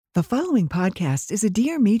The following podcast is a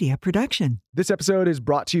Dear Media production. This episode is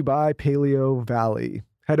brought to you by Paleovalley.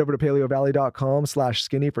 Head over to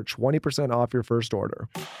paleovalley.com/skinny for 20% off your first order.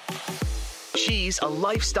 She's a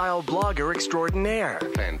lifestyle blogger extraordinaire.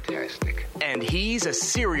 Fantastic. And he's a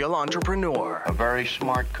serial entrepreneur. A very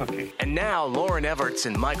smart cookie. And now Lauren Everts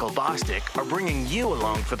and Michael Bosstick are bringing you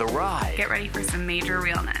along for the ride. Get ready for some major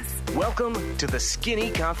realness. Welcome to the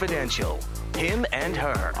Skinny Confidential. Him and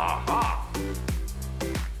her. Aha!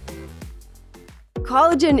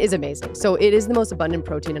 Collagen is amazing. So it is the most abundant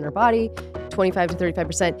protein in our body, 25 to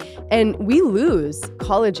 35%. And we lose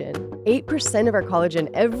collagen, 8% of our collagen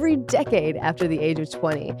every decade after the age of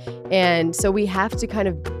 20. And so we have to kind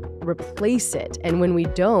of replace it. And when we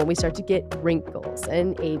don't, we start to get wrinkles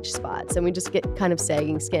and age spots, and we just get kind of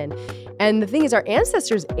sagging skin. And the thing is, our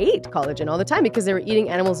ancestors ate collagen all the time because they were eating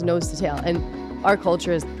animals nose to tail. And our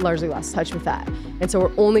culture has largely lost touch with that. And so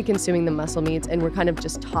we're only consuming the muscle meats, and we're kind of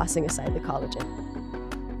just tossing aside the collagen.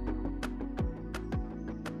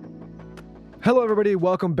 Hello, everybody.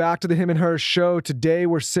 Welcome back to the Him and Her show. Today,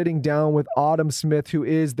 we're sitting down with Autumn Smith, who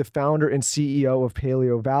is the founder and CEO of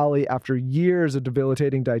Paleovalley. After years of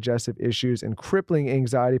debilitating digestive issues and crippling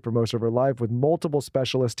anxiety for most of her life, with multiple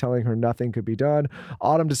specialists telling her nothing could be done,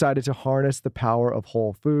 Autumn decided to harness the power of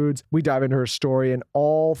whole foods. We dive into her story and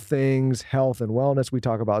all things health and wellness. We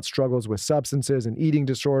talk about struggles with substances and eating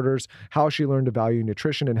disorders, how she learned to value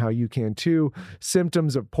nutrition and how you can too,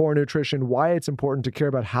 symptoms of poor nutrition, why it's important to care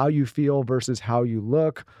about how you feel versus how you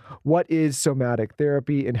look, what is somatic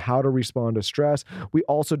therapy, and how to respond to stress. We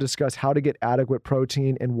also discuss how to get adequate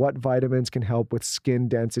protein and what vitamins can help with skin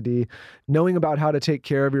density, knowing about how to take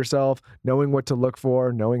care of yourself, knowing what to look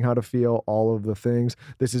for, knowing how to feel, all of the things.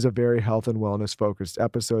 This is a very health and wellness focused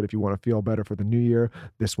episode. If you want to feel better for the new year,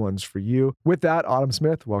 this one's for you. With that, Autumn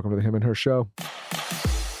Smith, welcome to the Him and Her show.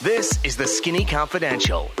 This is the Skinny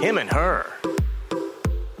Confidential. Him and her.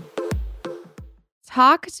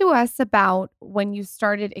 Talk to us about when you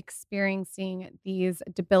started experiencing these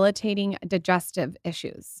debilitating digestive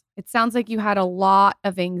issues. It sounds like you had a lot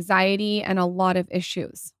of anxiety and a lot of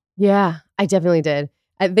issues. Yeah, I definitely did.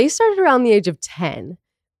 They started around the age of 10.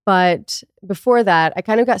 But before that, I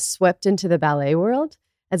kind of got swept into the ballet world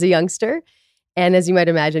as a youngster. And as you might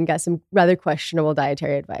imagine, got some rather questionable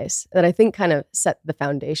dietary advice that I think kind of set the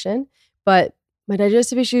foundation. But my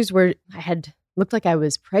digestive issues were, looked like I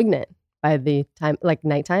was pregnant by the time, like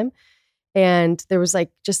nighttime. And there was I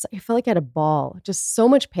felt like I had a ball, just so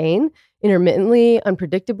much pain, intermittently,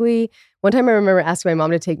 unpredictably. One time I remember asking my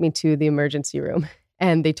mom to take me to the emergency room.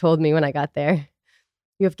 And they told me when I got there,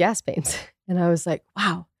 you have gas pains. And I was like,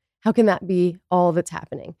 wow, how can that be all that's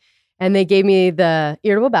happening? And they gave me the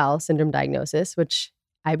irritable bowel syndrome diagnosis, which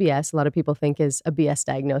IBS, a lot of people think is a BS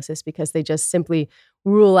diagnosis because they just simply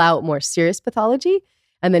rule out more serious pathology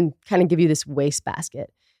and then kind of give you this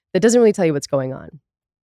wastebasket that doesn't really tell you what's going on.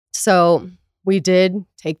 So we did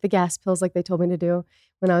take the gas pills like they told me to do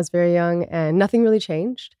when I was very young, and nothing really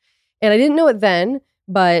changed. And I didn't know it then,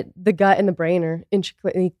 but the gut and the brain are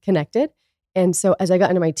intricately connected. And so as I got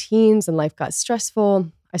into my teens and life got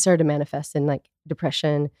stressful, I started to manifest in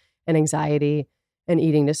depression and anxiety and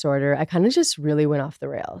eating disorder. I kind of just really went off the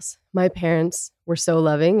rails. My parents were so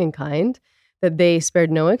loving and kind that they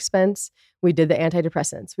spared no expense. We did the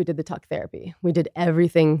antidepressants. We did the talk therapy. We did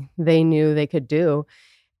everything they knew they could do.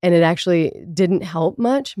 And it actually didn't help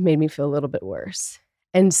much, made me feel a little bit worse.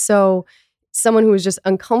 And so someone who was just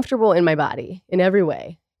uncomfortable in my body in every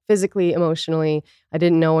way, physically, emotionally, I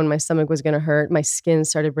didn't know when my stomach was going to hurt. My skin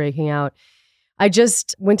started breaking out. I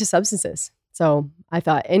just went to substances. So I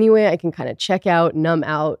thought any way I can kind of check out, numb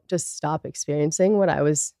out, just stop experiencing what I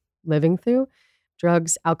was living through.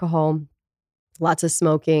 Drugs, alcohol, lots of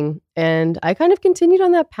smoking. And I kind of continued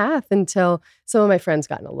on that path until some of my friends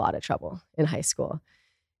got in a lot of trouble in high school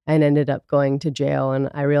and ended up going to jail. And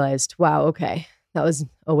I realized, wow, okay, that was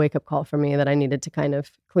a wake-up call for me that I needed to kind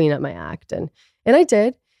of clean up my act. And I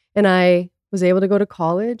did. And I was able to go to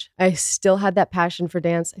college. I still had that passion for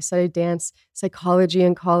dance. I studied dance psychology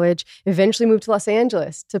in college, eventually moved to Los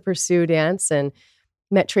Angeles to pursue dance and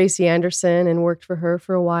met Tracy Anderson and worked for her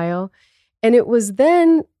for a while. And it was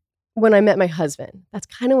then when I met my husband, that's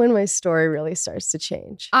kind of when my story really starts to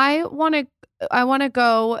change. I want to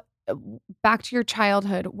go back to your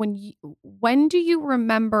childhood. When do you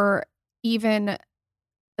remember even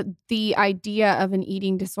the idea of an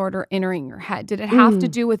eating disorder entering your head? Did it have to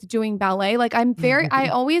do with doing ballet? I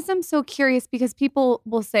always am so curious because people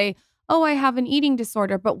will say, oh, I have an eating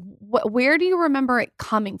disorder, but where do you remember it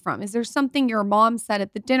coming from? Is there something your mom said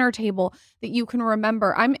at the dinner table that you can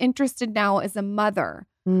remember? I'm interested now as a mother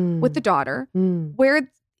with the daughter, where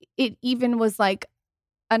it even was like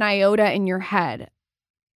an iota in your head?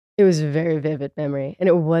 It was a very vivid memory. And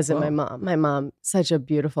it wasn't my mom. My mom, such a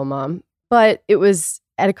beautiful mom. But it was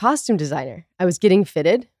at a costume designer. I was getting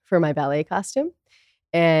fitted for my ballet costume.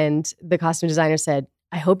 And the costume designer said,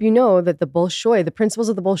 I hope you know that the Bolshoi, the principals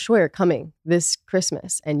of the Bolshoi are coming this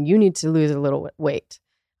Christmas. And you need to lose a little weight.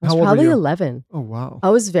 I was How old were probably you? 11. Oh, wow. I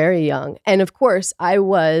was very young. And of course, I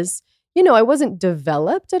was, I wasn't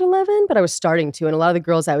developed at 11, but I was starting to. And a lot of the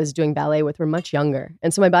girls I was doing ballet with were much younger.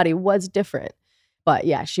 And so my body was different. But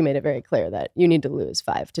yeah, she made it very clear that you need to lose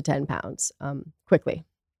 5 to 10 pounds quickly.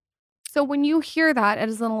 So when you hear that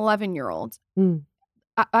as an 11-year-old, Mm.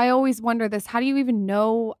 I always wonder this. How do you even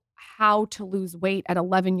know how to lose weight at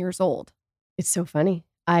 11 years old? It's so funny.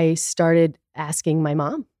 I started asking my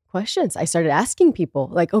mom questions. I started asking people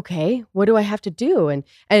like, okay, what do I have to do?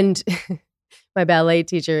 And my ballet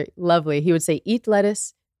teacher, lovely, he would say, eat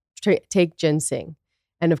lettuce, take ginseng.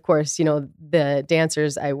 And of course, the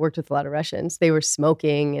dancers, I worked with a lot of Russians, they were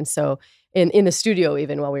smoking. And so in the studio,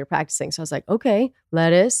 even while we were practicing. So I was like, okay,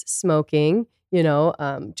 lettuce, smoking,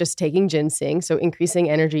 just taking ginseng. So increasing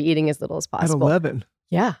energy, eating as little as possible. At 11?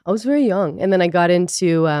 Yeah, I was very young. And then I got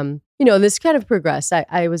into, this kind of progressed.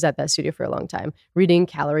 I was at that studio for a long time, reading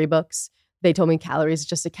calorie books. They told me calories is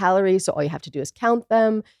just a calorie. So all you have to do is count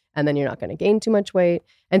them. And then you're not going to gain too much weight.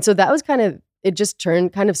 And so that was it just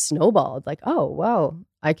turned kind of snowballed. Like, oh, wow,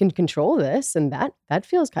 I can control this. And that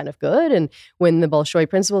feels kind of good. And when the Bolshoi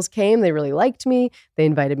principals came, they really liked me. They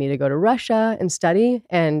invited me to go to Russia and study.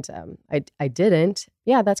 And I didn't.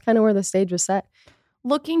 Yeah, that's kind of where the stage was set.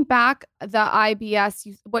 Looking back, the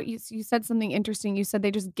IBS, you said something interesting. You said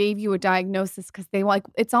they just gave you a diagnosis because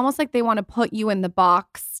it's almost like they want to put you in the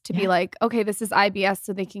box to be like, okay, this is IBS,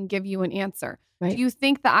 so they can give you an answer. Right. Do you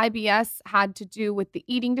think the IBS had to do with the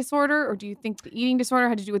eating disorder, or do you think the eating disorder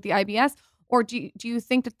had to do with the IBS, or do you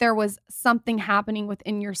think that there was something happening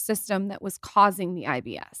within your system that was causing the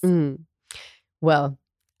IBS? Well,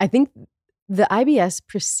 I think the IBS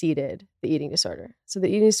preceded the eating disorder. So the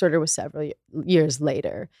eating disorder was several years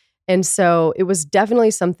later. And so it was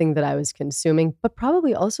definitely something that I was consuming, but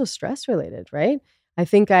probably also stress related, right? I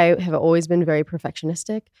think I have always been very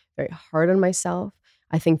perfectionistic, very hard on myself.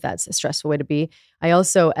 I think that's a stressful way to be. I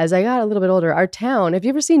also, as I got a little bit older, our town, have you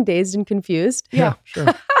ever seen Dazed and Confused? Yeah, sure.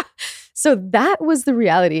 So that was the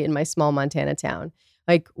reality in my small Montana town.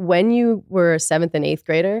 Like when you were a 7th and 8th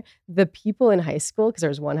grader, the people in high school, because there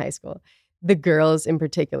was one high school, the girls in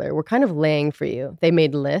particular were kind of laying for you. They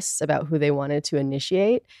made lists about who they wanted to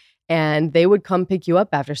initiate, and they would come pick you up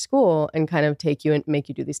after school and kind of take you and make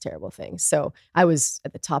you do these terrible things. So I was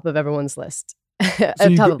at the top of everyone's list. So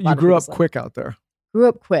you grew up quick out there. Grew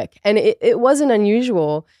up quick. And it wasn't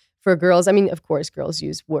unusual for girls. I mean, of course, girls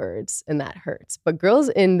use words and that hurts. But girls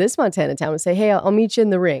in this Montana town would say, hey, I'll meet you in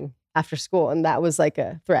the ring after school. And that was like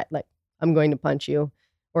a threat. Like, I'm going to punch you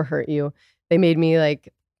or hurt you. They made me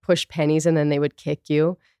like push pennies and then they would kick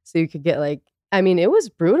you. So you could get it was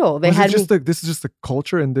brutal. This is just the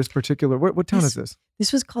culture in this particular, what town is this?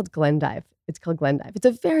 This was called Glendive. It's called Glendive. It's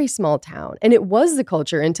a very small town. And it was the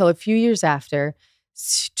culture until a few years after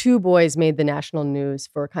 2 boys made the national news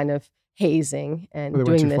for kind of hazing and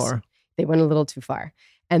doing this. Far. They went a little too far.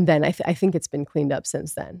 And then I think it's been cleaned up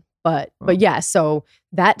since then. But yeah, so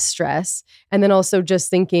that stress. And then also just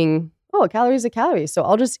thinking, oh, a calorie is a calorie. So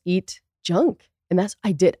I'll just eat junk. And that's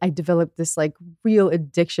I did. I developed this like real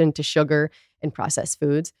addiction to sugar and processed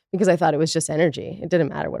foods because I thought it was just energy. It didn't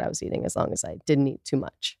matter what I was eating as long as I didn't eat too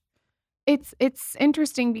much. It's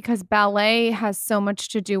interesting because ballet has so much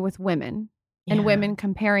to do with women and women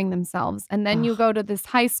comparing themselves. And then you go to this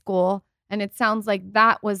high school and it sounds like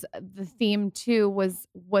that was the theme too,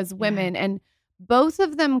 was women. And both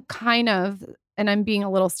of them kind of, and I'm being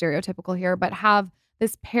a little stereotypical here, but have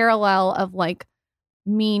this parallel of like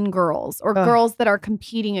mean girls or girls that are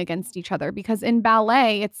competing against each other. Because in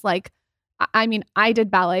ballet, it's like, I mean, I did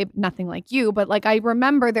ballet, nothing like you, but like I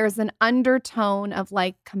remember there's an undertone of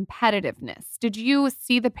like competitiveness. Did you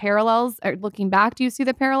see the parallels? Or looking back, do you see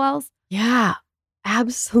the parallels? Yeah,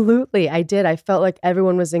 absolutely. I did. I felt like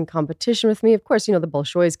everyone was in competition with me. Of course, the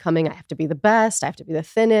Bolshoi is coming. I have to be the best. I have to be the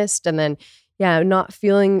thinnest. And then, not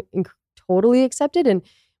feeling totally accepted. And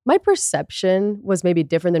my perception was maybe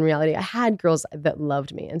different than reality. I had girls that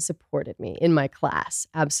loved me and supported me in my class,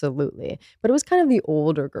 absolutely. But it was kind of the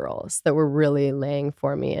older girls that were really laying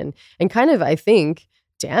for me and kind of, I think,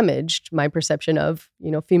 damaged my perception of,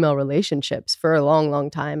 female relationships for a long, long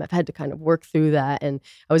time. I've had to kind of work through that. And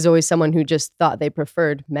I was always someone who just thought they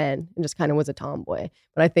preferred men and just kind of was a tomboy.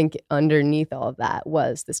 But I think underneath all of that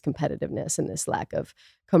was this competitiveness and this lack of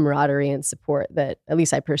camaraderie and support that at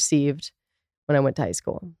least I perceived when I went to high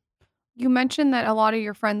school. You mentioned that a lot of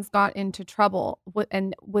your friends got into trouble.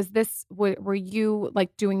 And were you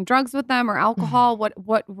like doing drugs with them or alcohol?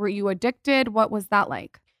 What were you addicted? What was that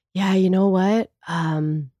like? Yeah, you know what?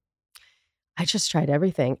 I just tried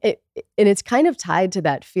everything. And it's kind of tied to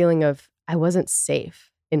that feeling of I wasn't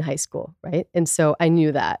safe in high school, right? And so I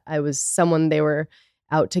knew that I was someone they were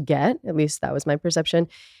out to get. At least that was my perception.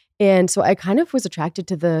 And so I kind of was attracted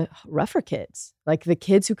to the rougher kids, like the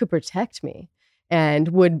kids who could protect me and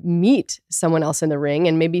would meet someone else in the ring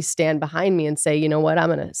and maybe stand behind me and say, you know what, I'm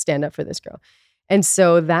going to stand up for this girl. And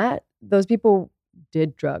so those people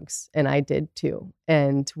did drugs and I did too.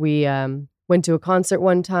 And we went to a concert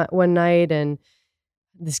one night and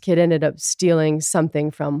this kid ended up stealing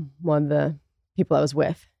something from one of the people I was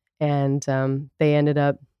with. And they ended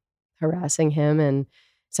up harassing him and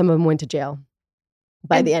some of them went to jail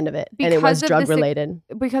by the end of it. And it was drug related.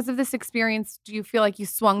 Because of this experience, do you feel like you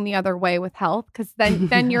swung the other way with health? Because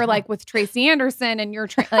then you're like with Tracy Anderson and you're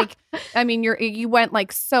you went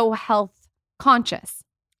like so health conscious.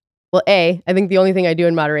 Well, I think the only thing I do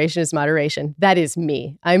in moderation is moderation. That is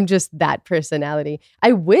me. I'm just that personality.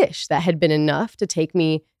 I wish that had been enough to take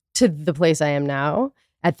me to the place I am now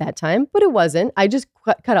at that time, but it wasn't. I just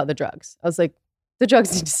cut out the drugs. I was like, the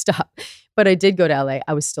drugs need to stop. But I did go to LA.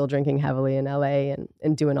 I was still drinking heavily in LA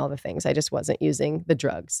and doing all the things. I just wasn't using the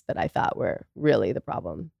drugs that I thought were really the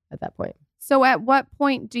problem at that point. So at what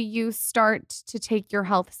point do you start to take your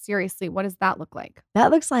health seriously? What does that look like?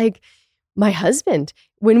 That looks like my husband,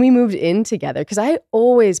 when we moved in together, because I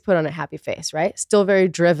always put on a happy face, right? Still very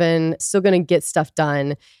driven, still going to get stuff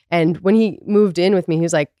done. And when he moved in with me, he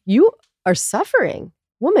was like, you are suffering.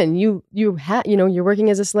 Woman, you're working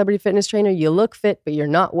as a celebrity fitness trainer. You look fit, but you're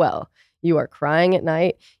not well. You are crying at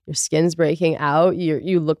night. Your skin's breaking out.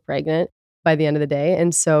 You look pregnant by the end of the day.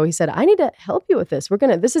 And so he said, I need to help you with this.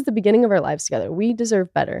 This is the beginning of our lives together. We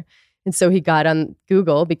deserve better. And so he got on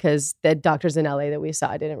Google because the doctors in LA that we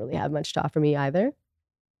saw didn't really have much to offer me either.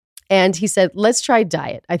 And he said, let's try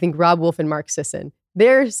diet. I think Rob Wolf and Mark Sisson,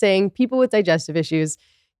 they're saying people with digestive issues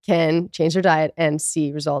can change their diet and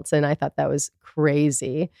see results. And I thought that was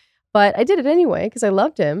crazy. But I did it anyway because I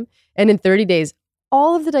loved him. And in 30 days,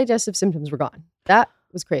 all of the digestive symptoms were gone. That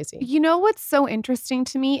was crazy. You know what's so interesting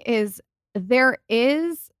to me is there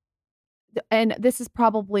is, and this is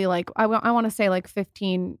probably like, I want to say like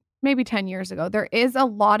 15, maybe 10 years ago, there is a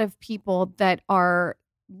lot of people that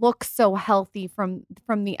look so healthy from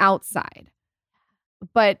the outside.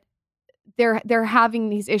 But they're having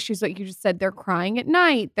these issues, like you just said, they're crying at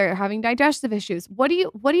night, they're having digestive issues. What do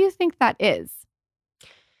you think that is?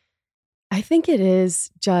 I think it is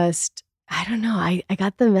just, I don't know. I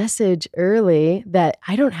got the message early that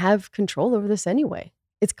I don't have control over this anyway.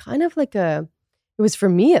 It's kind of like it was for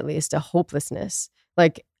me at least, a hopelessness.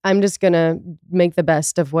 Like I'm just going to make the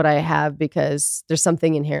best of what I have because there's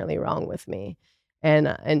something inherently wrong with me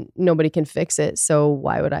and nobody can fix it. So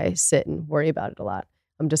why would I sit and worry about it a lot?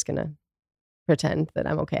 I'm just going to pretend that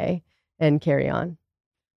I'm okay and carry on.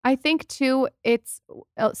 I think too, it's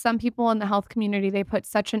some people in the health community, they put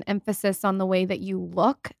such an emphasis on the way that you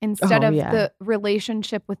look instead of the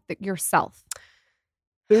relationship with yourself.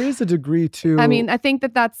 There is a degree too. I mean, I think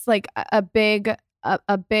that's like a big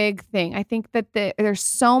thing. I think that there's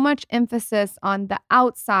so much emphasis on the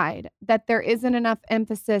outside that there isn't enough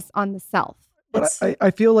emphasis on the self. But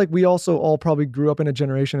I feel like we also all probably grew up in a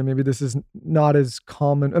generation, and maybe this is not as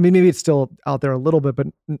common. I mean, maybe it's still out there a little bit, but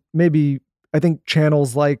maybe I think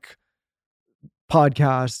channels like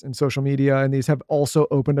podcasts and social media and these have also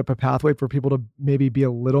opened up a pathway for people to maybe be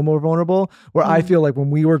a little more vulnerable. Where I feel like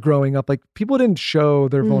when we were growing up, like people didn't show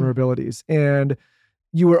their vulnerabilities and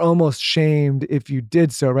you were almost shamed if you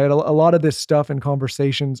did so, right? A lot of this stuff and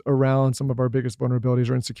conversations around some of our biggest vulnerabilities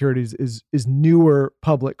or insecurities is newer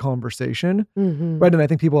public conversation, right? And I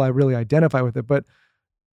think people really identify with it, but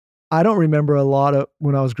I don't remember a lot of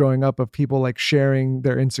when I was growing up of people like sharing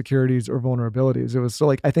their insecurities or vulnerabilities. It was so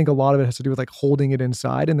like, I think a lot of it has to do with like holding it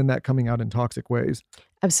inside and then that coming out in toxic ways.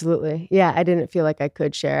 Absolutely. Yeah. I didn't feel like I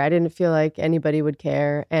could share. I didn't feel like anybody would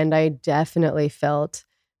care. And I definitely felt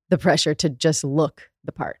the pressure to just look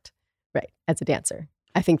the part, right? As a dancer.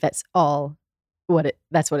 I think that's what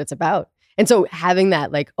it's about. And so having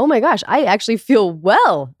that like, oh my gosh, I actually feel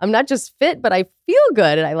well. I'm not just fit, but I feel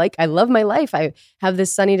good. And I love my life. I have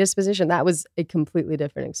this sunny disposition. That was a completely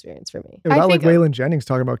different experience for me. Not like Waylon Jennings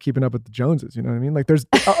talking about keeping up with the Joneses. You know what I mean? Like there's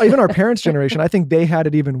even our parents' generation, I think they had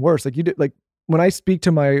it even worse. Like you did, like when I spoke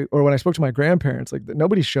to my grandparents, like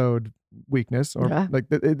nobody showed weakness or like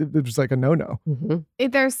it was like a no-no.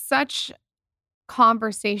 There's such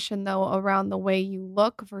conversation though around the way you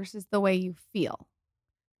look versus the way you feel.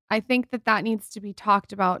 I think that needs to be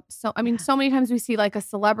talked about. So, I mean, so many times we see like a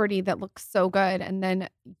celebrity that looks so good and then,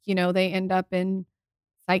 they end up in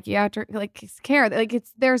psychiatric care.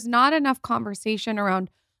 There's not enough conversation around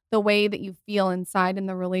the way that you feel inside in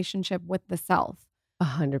the relationship with the self.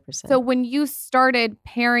 100%. So when you started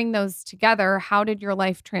pairing those together, how did your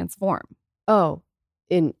life transform? Oh,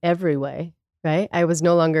 in every way, right? I was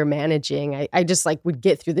no longer managing. I just would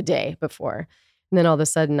get through the day before. And then all of a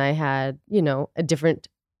sudden I had, an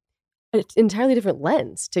entirely different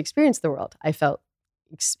lens to experience the world. I felt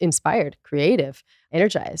inspired, creative,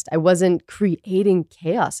 energized. I wasn't creating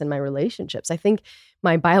chaos in my relationships. I think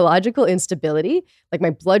my biological instability, like my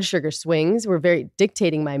blood sugar swings, were very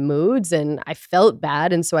dictating my moods, and I felt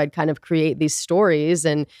bad. And so I'd kind of create these stories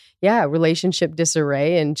and relationship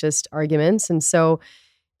disarray and just arguments. And so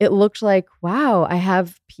it looked like, wow, I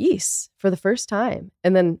have peace for the first time.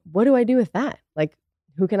 And then what do I do with that? Like,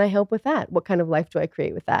 who can I help with that? What kind of life do I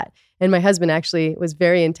create with that? And my husband actually was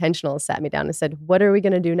very intentional, sat me down and said, what are we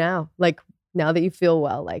going to do now? Like, now that you feel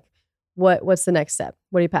well, like what's the next step?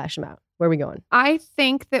 What are you passionate about? Where are we going? I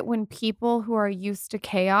think that when people who are used to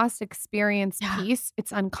chaos experience peace,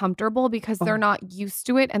 it's uncomfortable because they're not used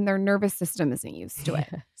to it and their nervous system isn't used to it.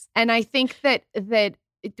 And I think that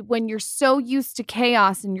when you're so used to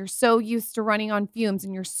chaos and you're so used to running on fumes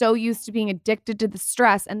and you're so used to being addicted to the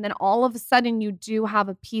stress, and then all of a sudden you do have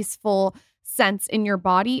a peaceful sense in your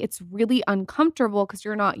body, it's really uncomfortable because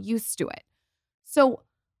you're not used to it. So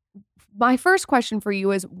my first question for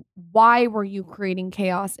you is, why were you creating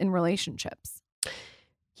chaos in relationships?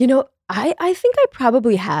 I think I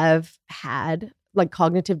probably have had like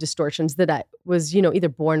cognitive distortions that I was, either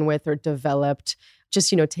born with or developed,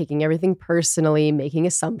 just, taking everything personally, making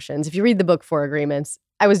assumptions. If you read the book 4 Agreements,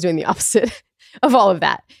 I was doing the opposite of all of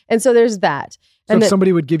that. And so there's that. So if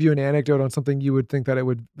somebody would give you an anecdote on something, you would think that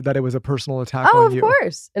it was a personal attack on you. Oh, of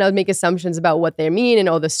course. And I would make assumptions about what they mean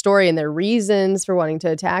and the story and their reasons for wanting to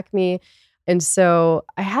attack me. And so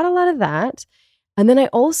I had a lot of that. And then I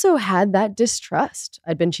also had that distrust.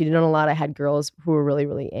 I'd been cheated on a lot. I had girls who were really,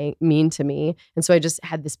 really mean to me. And so I just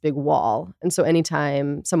had this big wall. And so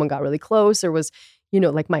anytime someone got really close or was,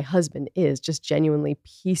 like my husband is just genuinely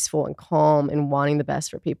peaceful and calm and wanting the best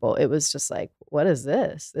for people, it was just like, what is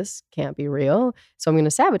this? This can't be real. So I'm going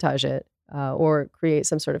to sabotage it or create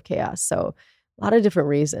some sort of chaos. So a lot of different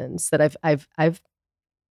reasons that I've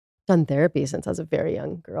done therapy since I was a very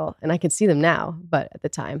young girl, and I can see them now. But at the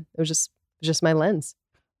time, it was just my lens.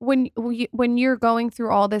 When you're going through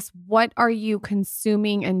all this, what are you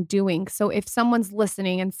consuming and doing? So if someone's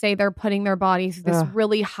listening and say they're putting their body through this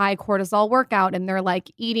really high cortisol workout and they're like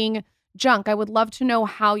eating junk, I would love to know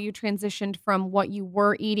how you transitioned from what you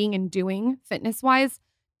were eating and doing fitness-wise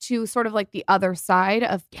to sort of like the other side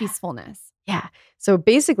of peacefulness. Yeah. So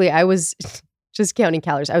basically I was just counting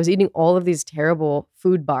calories. I was eating all of these terrible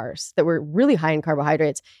food bars that were really high in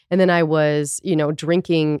carbohydrates. And then I was,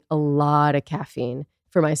 drinking a lot of caffeine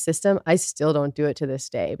for my system. I still don't do it to this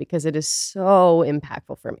day because it is so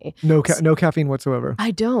impactful for me. No caffeine whatsoever.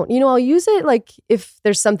 I don't. I'll use it like if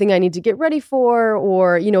there's something I need to get ready for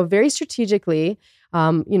or, very strategically,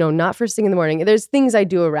 not first thing in the morning. There's things I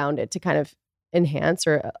do around it to kind of enhance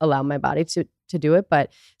or allow my body to do it.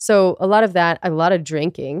 But so a lot of that, a lot of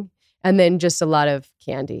drinking, and then just a lot of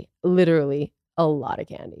candy, literally a lot of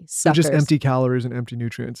candy. So just empty calories and empty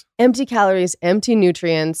nutrients. Empty calories, empty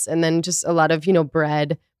nutrients, and then just a lot of,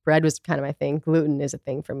 bread. Bread was kind of my thing. Gluten is a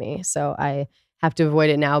thing for me. So I have to avoid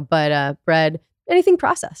it now. But bread, anything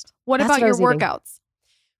processed. What about your workouts?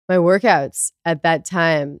 My workouts at that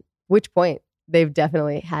time, which point? They've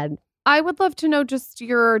definitely had. I would love to know just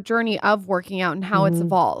your journey of working out and how it's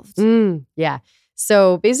evolved. Yeah.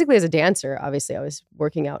 So basically as a dancer, obviously I was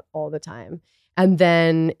working out all the time. And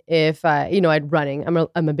then if I'd running,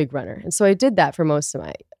 I'm a big runner. And so I did that for most of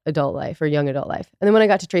my adult life or young adult life. And then when I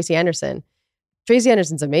got to Tracy Anderson's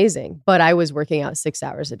amazing, but I was working out 6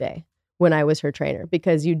 hours a day when I was her trainer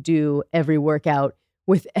because you do every workout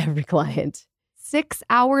with every client. 6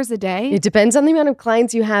 hours a day? It depends on the amount of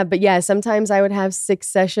clients you have. But yeah, sometimes I would have 6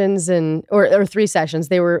 sessions or 3 sessions.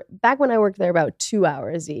 They were, back when I worked there, about 2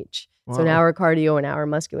 hours each. Wow. So an hour cardio, an hour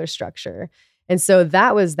muscular structure. And so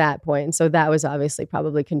that was that point. And so that was obviously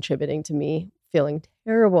probably contributing to me feeling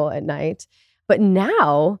terrible at night. But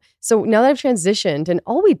now that I've transitioned and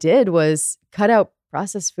all we did was cut out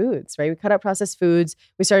processed foods, right? We cut out processed foods.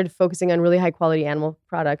 We started focusing on really high quality animal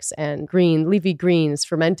products and leafy greens,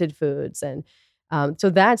 fermented foods. And so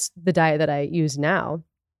that's the diet that I use now.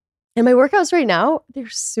 And my workouts right now, they're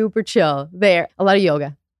super chill. They're a lot of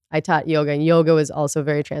yoga. I taught yoga, and yoga was also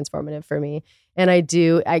very transformative for me. And I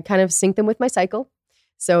kind of sync them with my cycle.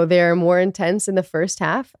 So they're more intense in the first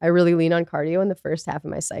half. I really lean on cardio in the first half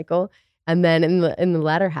of my cycle. And then in the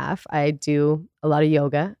latter half, I do a lot of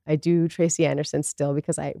yoga. I do Tracy Anderson still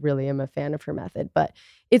because I really am a fan of her method. But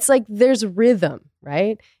it's like there's rhythm,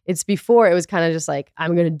 right? It's before it was kind of just like,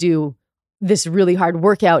 I'm going to do this really hard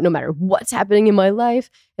workout no matter what's happening in my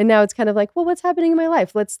life. And now it's kind of like, well, what's happening in my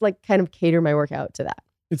life? Let's like kind of cater my workout to that.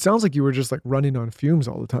 It sounds like you were just like running on fumes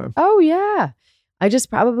all the time. Oh, yeah. I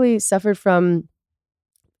just probably suffered from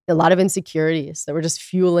a lot of insecurities that were just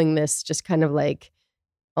fueling this, just kind of like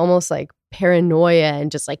almost like paranoia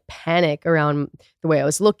and just like panic around the way I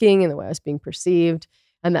was looking and the way I was being perceived.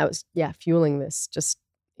 And that was, fueling this just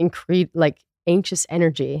like anxious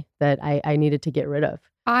energy that I needed to get rid of.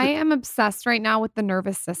 I am obsessed right now with the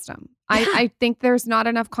nervous system. I think there's not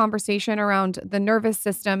enough conversation around the nervous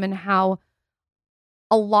system and how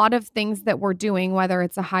a lot of things that we're doing, whether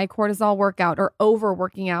it's a high cortisol workout or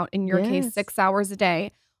overworking out, in your case, 6 hours a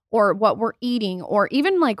day, or what we're eating, or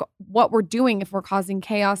even like what we're doing if we're causing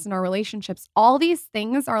chaos in our relationships. All these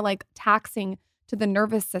things are like taxing to the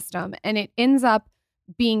nervous system, and it ends up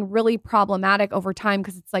being really problematic over time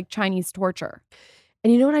because it's like Chinese torture.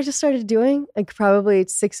 And you know what I just started doing? Like probably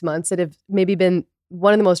 6 months that have maybe been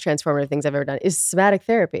one of the most transformative things I've ever done is somatic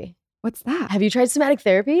therapy. What's that? Have you tried somatic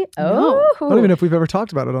therapy? No. I don't even know if we've ever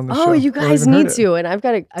talked about it on the show. Oh, you guys need to. And I've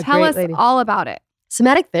got a Tell great us lady. all about it.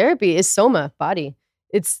 Somatic therapy is soma, body.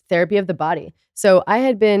 It's therapy of the body. So I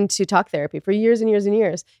had been to talk therapy for years and years and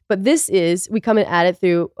years. But this is, we come at it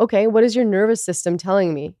through, okay, what is your nervous system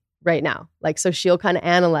telling me right now? Like, so she'll kind of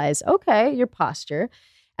analyze, okay, your posture.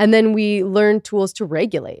 And then we learn tools to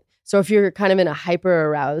regulate. So if you're kind of in a hyper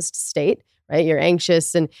aroused state, right, you're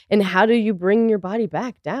anxious, and how do you bring your body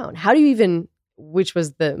back down? How do you even, which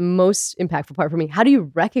was the most impactful part for me, how do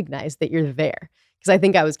you recognize that you're there? Because I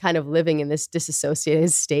think I was kind of living in this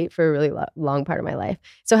disassociated state for a really long part of my life.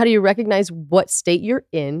 So how do you recognize what state you're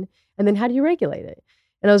in? And then how do you regulate it?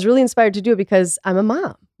 And I was really inspired to do it because I'm a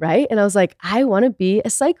mom, right? And I was like, I want to be a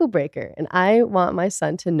cycle breaker. And I want my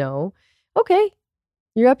son to know, okay,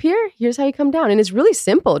 you're up here. Here's how you come down. And it's really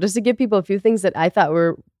simple. Just to give people a few things that I thought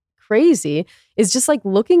were crazy is just like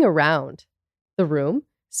looking around the room.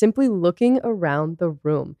 Simply looking around the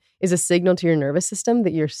room is a signal to your nervous system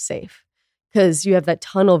that you're safe, because you have that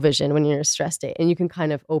tunnel vision when you're in a stress state, and you can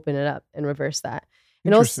kind of open it up and reverse that.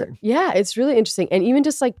 And also, it's really interesting. And even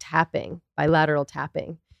just like tapping, bilateral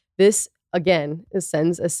tapping, this again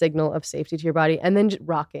sends a signal of safety to your body. And then just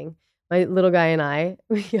rocking. My little guy and I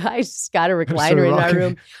just got a recliner in our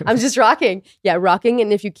room. I'm just rocking. Yeah, rocking.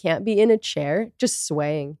 And if you can't be in a chair, just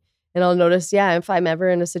swaying. And I'll notice, if I'm ever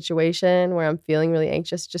in a situation where I'm feeling really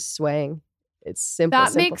anxious, just swaying. It's simple.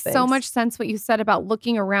 That makes so much sense what you said about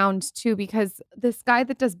looking around too, because this guy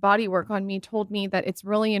that does body work on me told me that it's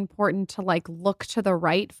really important to like look to the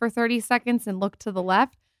right for 30 seconds and look to the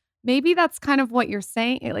left. Maybe that's kind of what you're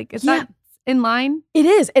saying. Like, is that in line? It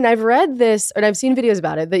is. And I've read this, and I've seen videos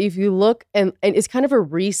about it, that if you look and it's kind of a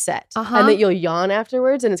reset, and that you'll yawn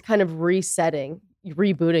afterwards, and it's kind of resetting,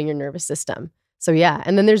 rebooting your nervous system. So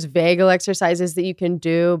and then there's vagal exercises that you can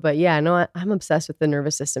do. But I'm obsessed with the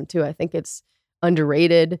nervous system too. I think it's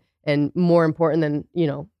underrated and more important than,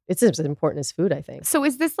 it's as important as food, I think. So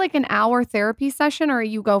is this like an hour therapy session, or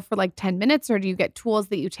you go for like 10 minutes, or do you get tools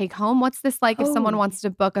that you take home? What's this like if someone wants to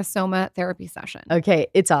book a soma therapy session? Okay,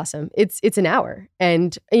 it's awesome. It's an hour.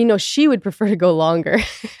 And, she would prefer to go longer.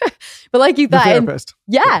 But like you thought. The therapist.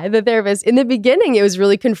 The therapist. In the beginning, it was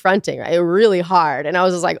really confronting, right? Really hard. And I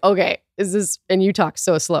was just like, okay, and you talk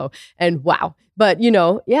so slow. And wow. But,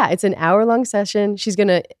 it's an hour-long session. She's going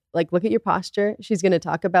to look at your posture. She's going to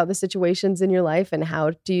talk about the situations in your life and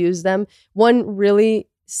how to use them. One really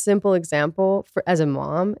simple example as a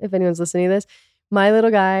mom, if anyone's listening to this, my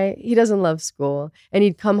little guy, he doesn't love school, and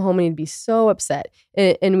he'd come home and he'd be so upset.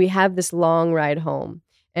 And we have this long ride home,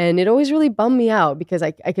 and it always really bummed me out because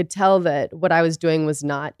I could tell that what I was doing was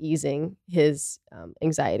not easing his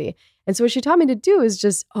anxiety. And so what she taught me to do is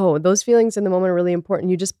just, those feelings in the moment are really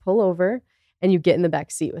important. You just pull over and you get in the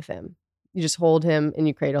back seat with him. You just hold him and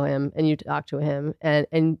you cradle him and you talk to him and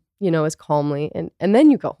as calmly and then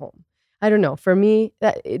you go home. I don't know. For me,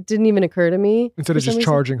 that it didn't even occur to me. Instead of just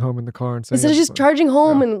charging home in the car and saying. Instead of just charging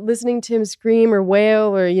home and listening to him scream or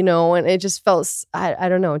wail or, and it just felt, I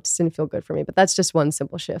don't know, it just didn't feel good for me. But that's just one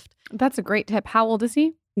simple shift. That's a great tip. How old is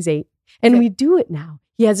he? He's 8. And we do it now.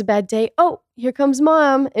 He has a bad day. Oh, here comes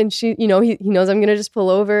mom. And she, he knows I'm going to just pull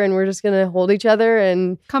over and we're just going to hold each other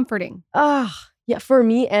and. Comforting. Yeah, for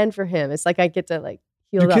me and for him. It's like I get to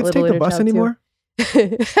heal that little inner child. Do kids take the bus anymore?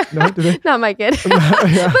 No, do they? Not my kid.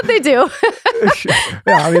 But they do.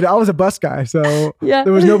 Yeah, I mean, I was a bus guy, so Yeah.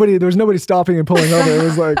 there was nobody stopping and pulling over. It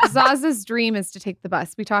was like Zaz's dream is to take the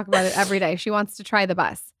bus. We talk about it every day. She wants to try the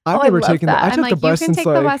bus. I've I never love taken that. I I'm took like, the bus you can since take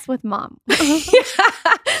like the bus with mom. I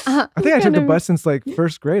think I took the bus since like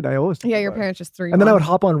first grade. I always took Yeah, the your bus. parents just threw you And then I on. would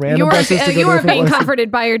hop on random You were, buses to go you to were different being places. comforted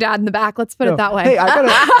by your dad in the back. Let's put No. it that way. Hey, I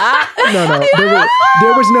gotta.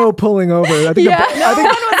 There was no pulling over. I think. Yeah, no one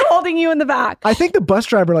was holding you in the back. I think the bus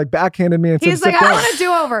driver like backhanded me and said, He's like, "Sit I down." want to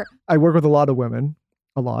do over. I work with a lot of women,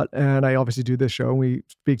 and I obviously do this show, and we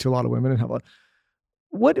speak to a lot of women and have a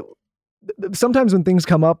lot. Sometimes when things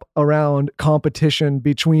come up around competition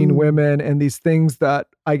between women and these things that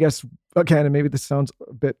I guess, again, and maybe this sounds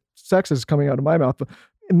a bit sexist coming out of my mouth, but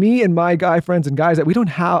me and my guy friends and guys that we don't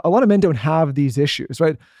have, a lot of men don't have these issues,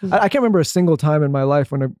 right? I can't remember a single time in my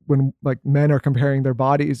life when like men are comparing their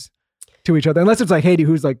bodies to each other, unless it's like, hey,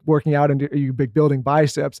 who's like working out and are you big building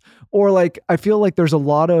biceps? Or like, I feel like there's a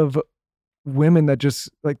lot of women that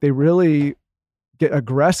just like, they really get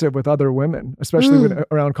aggressive with other women, especially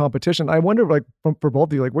around competition. I wonder, like, for both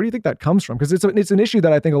of you, like, where do you think that comes from? Because it's an issue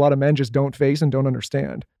that I think a lot of men just don't face and don't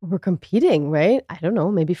understand. We're competing, right? I don't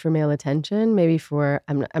know. Maybe for male attention. Maybe for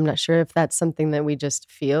I'm not sure if that's something that we just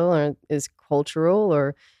feel or is cultural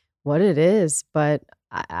or what it is. But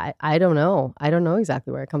I don't know. I don't know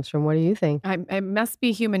exactly where it comes from. What do you think? It must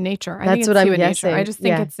be human nature. I That's think it's what I'm human guessing. nature. I just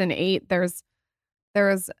think Yeah. it's innate.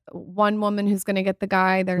 There's one woman who's going to get the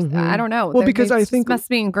guy. There's I don't know. Well, because I think must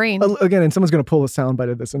be ingrained. Again, and someone's going to pull a soundbite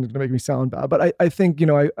of this and it's going to make me sound bad. But I think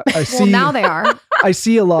I see. Well, now they are. I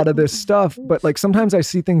see a lot of this stuff, but like sometimes I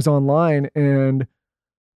see things online and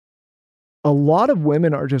a lot of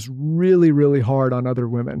women are just really, really hard on other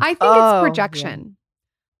women. I think Oh, it's projection.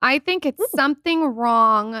 I think it's something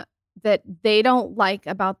wrong that they don't like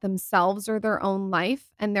about themselves or their own life,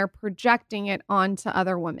 and they're projecting it onto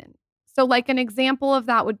other women. So like an example of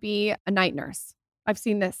that would be a night nurse. I've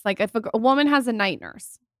seen this. Like if a woman has a night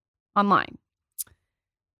nurse online,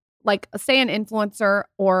 like say an influencer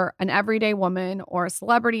or an everyday woman or a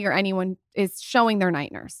celebrity or anyone is showing their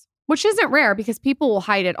night nurse, which isn't rare because people will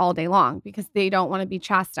hide it all day long because they don't want to be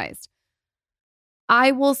chastised.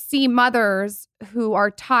 I will see mothers who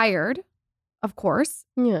are tired, of course,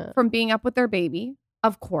 from being up with their baby.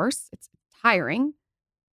 Of course, it's tiring.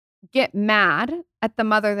 Get mad at the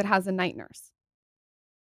mother that has a night nurse.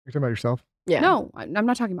 You're talking about yourself? Yeah. No, I'm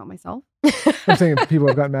not talking about myself. I'm saying people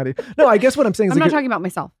have gotten mad at you. No, I guess what I'm saying is I'm like not talking about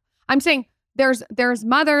myself. I'm saying there's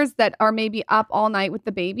mothers that are maybe up all night with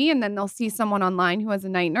the baby and then they'll see someone online who has a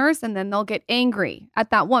night nurse and then they'll get angry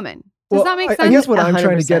at that woman. Does that make sense? I guess what I'm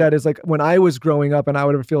trying to 100%. get at is like when I was growing up and I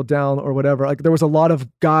would ever feel down or whatever, like there was a lot of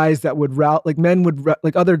guys that would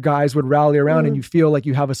like other guys would rally around and you feel like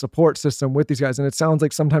you have a support system with these guys. And it sounds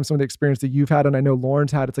like sometimes some of the experience that you've had and I know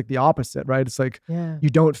Lauren's had, it's like the opposite, right? It's like you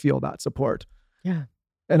don't feel that support. Yeah.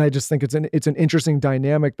 And I just think it's an interesting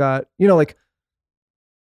dynamic that, like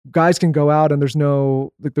guys can go out and there's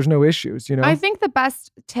no issues, I think the best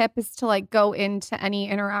tip is to like go into any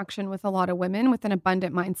interaction with a lot of women with an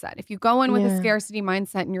abundant mindset. If you go in with a scarcity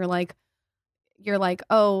mindset and you're like,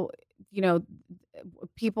 oh,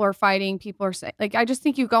 people are fighting, people are like, I just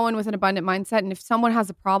think you go in with an abundant mindset. And if someone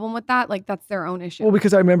has a problem with that, like that's their own issue. Well,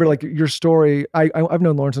 because I remember like your story, I've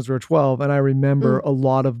known Lauren since we were 12 and I remember a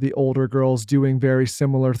lot of the older girls doing very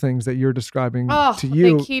similar things that you're describing to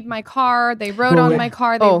you. They keyed my car, they rode on my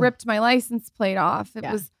car, they ripped my license plate off. It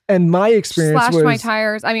was and my experience slashed was my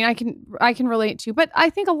tires. I mean, I can relate to, but I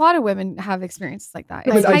think a lot of women have experiences like that.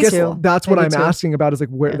 But I guess that's what I'm too. asking about is like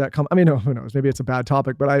where that comes. I mean, who knows? Maybe it's a bad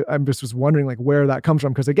topic, but I'm just was wondering like where that comes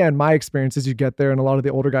from. Because again, my experience is you get there and a lot of the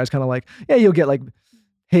older guys kind of like, you'll get like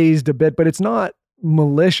hazed a bit, but it's not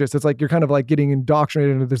malicious. It's like you're kind of like getting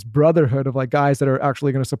indoctrinated into this brotherhood of like guys that are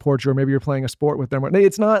actually going to support you, or maybe you're playing a sport with them.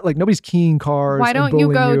 It's not like nobody's keying cars. Why don't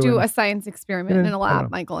you go do a science experiment in a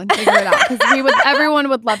lab, Michael, and figure it out? Because everyone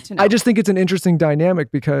would love to know. I just think it's an interesting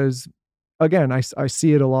dynamic because, again, I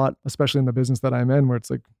see it a lot, especially in the business that I'm in, where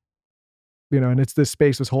it's like, and it's this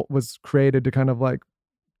space was created to kind of like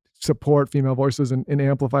support female voices and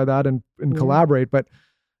amplify that and collaborate, but.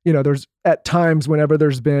 There's at times whenever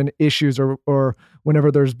there's been issues or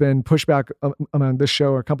whenever there's been pushback on this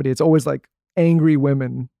show or company, it's always like angry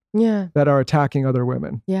women that are attacking other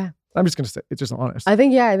women. Yeah. I'm just going to say, it's just honest. I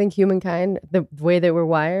think humankind, the way that we're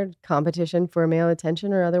wired, competition for male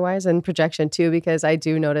attention or otherwise, and projection too, because I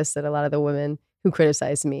do notice that a lot of the women who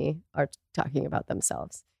criticize me are talking about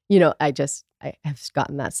themselves. I have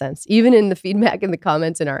gotten that sense, even in the feedback in the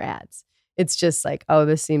comments in our ads. It's just like, oh,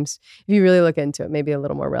 this seems, if you really look into it, maybe a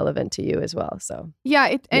little more relevant to you as well. So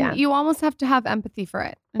Yeah. You almost have to have empathy for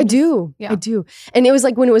it. I do. And it was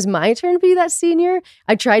like when it was my turn to be that senior,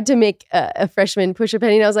 I tried to make a freshman push up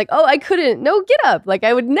penny and I was like, oh, I couldn't. No, get up. Like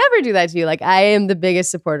I would never do that to you. Like I am the biggest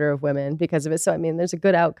supporter of women because of it. So I mean, there's a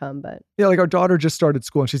good outcome, but. Yeah, like our daughter just started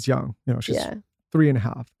school and she's young. She's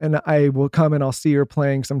 3.5. And I will come and I'll see her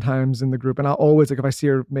playing sometimes in the group. And I'll always, like if I see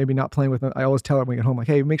her maybe not playing with them, I always tell her when we get home, like,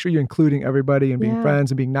 hey, make sure you're including everybody and being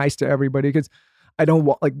friends and being nice to everybody. Because I don't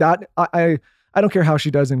want like that. I don't care how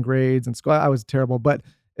she does in grades and school. I was terrible. But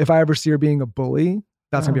if I ever see her being a bully,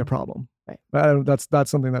 that's gonna be a problem. Right.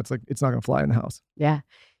 That's something that's like, it's not gonna fly in the house. Yeah.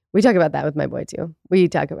 We talk about that with my boy too. We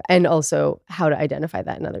talk about, and also how to identify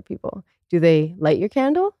that in other people. Do they light your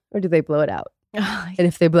candle or do they blow it out? And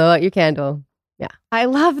if they blow out your candle, yeah. I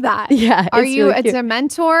love that. Yeah. Are you really a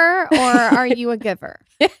dementor or are you a giver?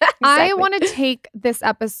 Exactly. I want to take this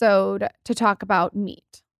episode to talk about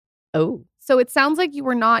meat. Oh. So it sounds like you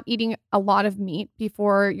were not eating a lot of meat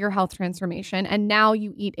before your health transformation, and now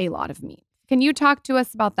you eat a lot of meat. Can you talk to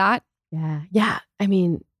us about that? Yeah. Yeah. I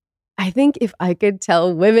mean, I think if I could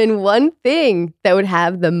tell women one thing that would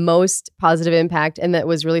have the most positive impact and that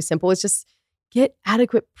was really simple, is just get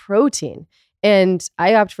adequate protein. And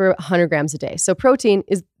I opt for 100 grams a day. So protein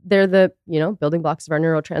they're the, building blocks of our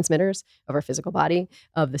neurotransmitters, of our physical body,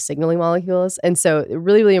 of the signaling molecules. And so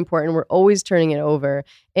really, really important. We're always turning it over.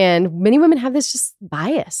 And many women have this just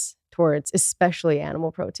bias towards especially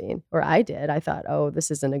animal protein, or I did. I thought, oh,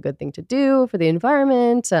 this isn't a good thing to do for the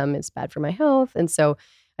environment. It's bad for my health. And so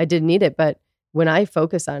I didn't need it. But when I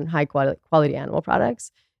focus on high quality animal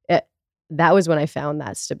products, that was when I found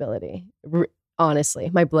that stability. Honestly,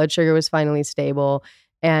 my blood sugar was finally stable,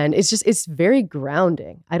 and it's very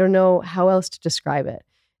grounding. I don't know how else to describe it.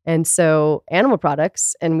 And so animal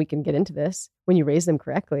products, and we can get into this, when you raise them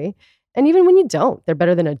correctly, and even when you don't, they're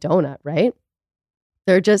better than a donut, right?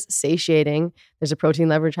 They're just satiating. There's a protein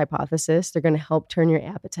leverage hypothesis. They're going to help turn your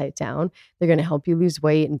appetite down. They're going to help you lose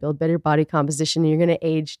weight and build better body composition, and you're going to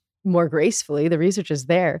age more gracefully. The research is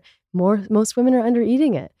there. Most women are under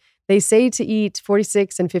eating it. They say to eat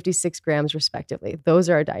 46 and 56 grams respectively. Those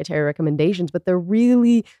are our dietary recommendations, but they're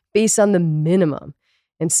really based on the minimum.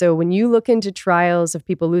 And so when you look into trials of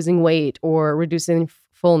people losing weight or reducing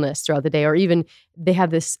fullness throughout the day, or even it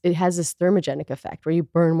has this thermogenic effect where you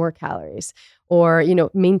burn more calories, or,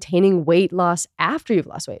 maintaining weight loss after you've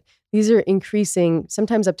lost weight. These are increasing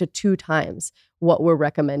sometimes up to 2 times what we're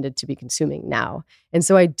recommended to be consuming now. And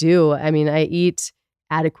so I eat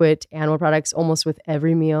adequate animal products almost with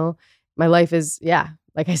every meal. My life is,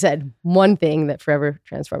 like I said, one thing that forever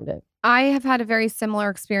transformed it. I have had a very similar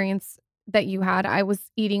experience that you had. I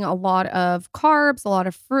was eating a lot of carbs, a lot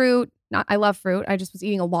of fruit. I love fruit. I just was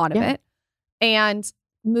eating a lot of it, and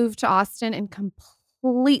moved to Austin and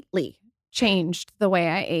completely changed the way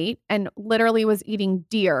I ate, and literally was eating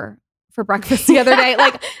deer for breakfast the other day.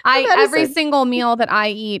 Like every single meal that I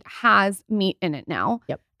eat has meat in it now.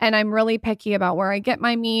 Yep. And I'm really picky about where I get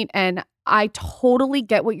my meat. And I totally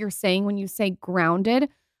get what you're saying when you say grounded.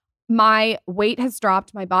 My weight has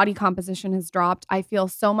dropped. My body composition has dropped. I feel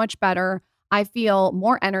so much better. I feel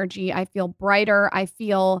more energy. I feel brighter. I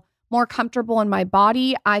feel more comfortable in my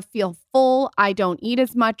body. I feel full. I don't eat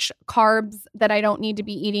as much carbs that I don't need to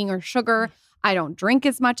be eating, or sugar. I don't drink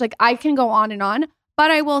as much. Like I can go on and on. But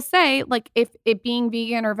I will say, like, if it being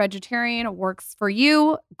vegan or vegetarian works for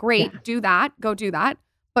you, great, do that. Go do that.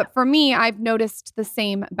 But for me, I've noticed the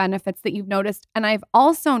same benefits that you've noticed. And I've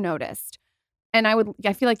also noticed, and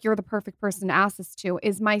I feel like you're the perfect person to ask this to,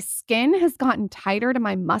 is my skin has gotten tighter to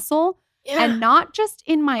my muscle, and not just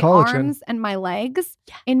in my arms and my legs,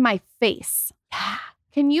 in my face. Yeah.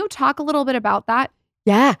 Can you talk a little bit about that?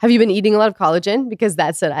 Yeah. Have you been eating a lot of collagen? Because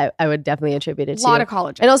that's what I would definitely attribute it to. A lot of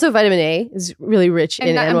collagen. And also vitamin A is really rich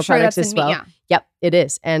in animal products as well. Yep, it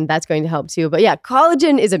is. And that's going to help too. But yeah,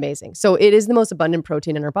 collagen is amazing. So it is the most abundant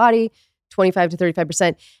protein in our body, 25 to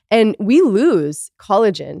 35%. And we lose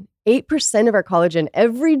collagen, 8% of our collagen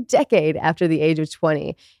every decade after the age of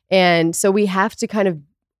 20. And so we have to kind of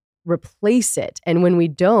replace it. And when we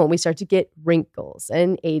don't, we start to get wrinkles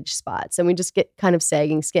and age spots, and we just get kind of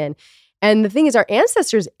sagging skin. And the thing is, our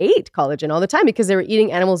ancestors ate collagen all the time because they were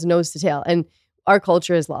eating animals nose to tail. And our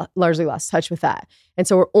culture has largely lost touch with that. And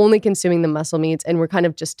so we're only consuming the muscle meats, and we're kind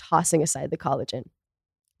of just tossing aside the collagen.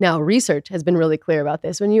 Now, research has been really clear about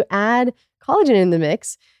this. When you add collagen in the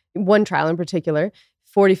mix, one trial in particular,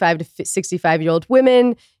 45 to 65-year-old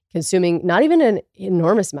women consuming not even an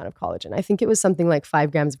enormous amount of collagen. I think it was something like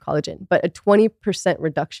 5 grams of collagen, but a 20%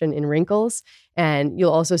 reduction in wrinkles. And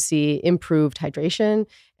you'll also see improved hydration.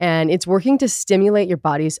 And it's working to stimulate your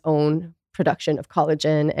body's own production of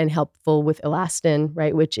collagen and helpful with elastin,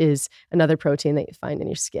 right? Which is another protein that you find in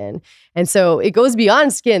your skin. And so it goes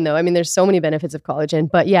beyond skin though. I mean, there's so many benefits of collagen,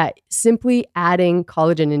 but yeah, simply adding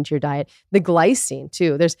collagen into your diet, the glycine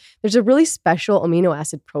too. There's a really special amino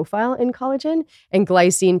acid profile in collagen, and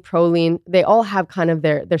glycine, proline, they all have kind of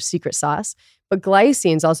their secret sauce, but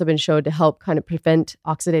glycine's also been shown to help kind of prevent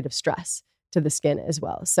oxidative stress to the skin as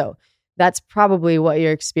well. So that's probably what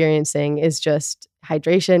you're experiencing is just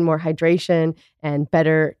more hydration and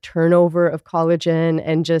better turnover of collagen.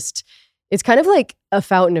 And just, it's kind of like a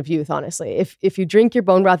fountain of youth, honestly. If you drink your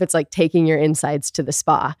bone broth, it's like taking your insides to the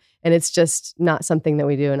spa. And it's just not something that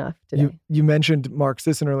we do enough today. You mentioned Mark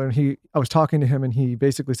Sisson earlier, and I was talking to him and he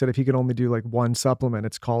basically said if he could only do like one supplement,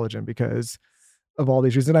 it's collagen because of all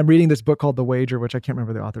these reasons. And I'm reading this book called The Wager, which I can't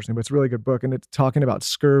remember the author's name, but it's a really good book. And it's talking about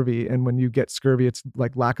scurvy. And when you get scurvy, it's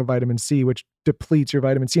like lack of vitamin C, which depletes your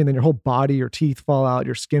vitamin C. And then your whole body, your teeth fall out,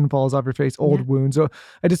 your skin falls off your face, old wounds. So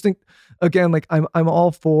I just think, again, like I'm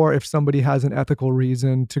all for if somebody has an ethical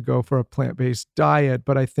reason to go for a plant-based diet.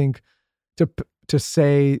 But I think to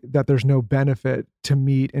say that there's no benefit to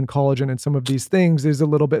meat and collagen and some of these things is a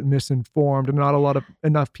little bit misinformed and not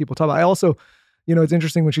enough people talk about. I also, it's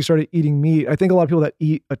interesting when she started eating meat. I think a lot of people that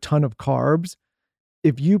eat a ton of carbs,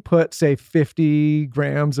 if you put, say, 50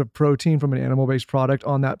 grams of protein from an animal-based product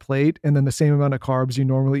on that plate and then the same amount of carbs you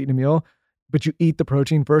normally eat in a meal, but you eat the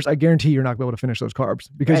protein first, I guarantee you're not going to be able to finish those carbs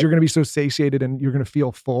because you're going to be so satiated and you're going to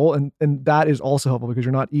feel full. And that is also helpful because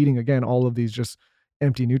you're not eating, again, all of these just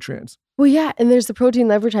empty nutrients. Well, yeah. And there's the protein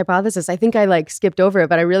leverage hypothesis. I think I skipped over it,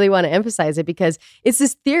 but I really want to emphasize it because it's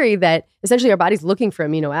this theory that essentially our body's looking for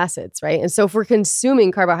amino acids, right? And so if we're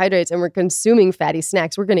consuming carbohydrates and we're consuming fatty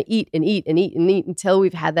snacks, we're going to eat and eat and eat and eat until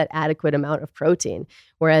we've had that adequate amount of protein.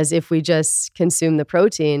 Whereas if we just consume the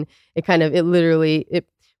protein, it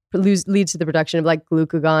leads to the production of like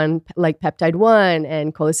glucagon, like peptide 1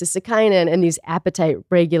 and cholecystokinin and these appetite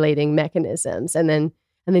regulating mechanisms. And then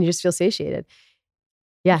you just feel satiated.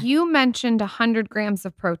 Yeah. You mentioned 100 grams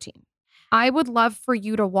of protein. I would love for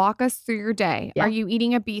you to walk us through your day. Yeah. Are you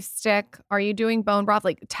eating a beef stick? Are you doing bone broth?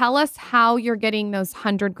 Like, tell us how you're getting those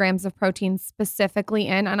 100 grams of protein specifically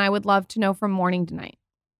in. And I would love to know from morning to night.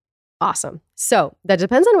 Awesome. So that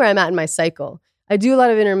depends on where I'm at in my cycle. I do a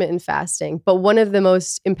lot of intermittent fasting, but one of the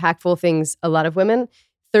most impactful things, a lot of women,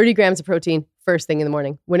 30 grams of protein first thing in the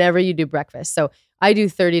morning, whenever you do breakfast. So I do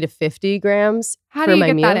 30 to 50 grams How for do you my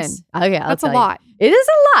get meals. that in? Okay, That's a lot. It is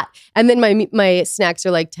a lot. And then my snacks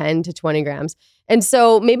are like 10 to 20 grams. And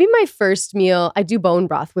so maybe my first meal, I do bone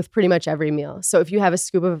broth with pretty much every meal. So if you have a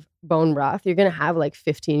scoop of bone broth, you're going to have like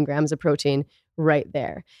 15 grams of protein right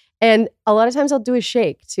there. And a lot of times I'll do a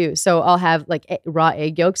shake too. So I'll have like raw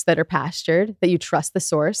egg yolks that are pastured, that you trust the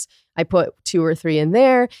source. I put 2 or 3 in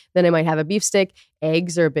there. Then I might have a beef stick.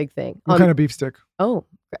 Eggs are a big thing. What kind of beef stick? Oh,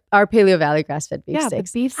 our Paleovalley grass-fed beef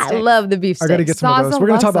sticks. The beef sticks. I love the beef sticks. I got to get some of those. We're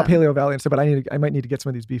going to talk about Paleovalley and stuff, but I might need to get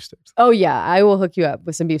some of these beef sticks. Oh yeah, I will hook you up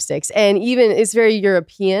with some beef sticks. And even it's very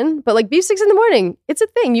European, but like beef sticks in the morning, it's a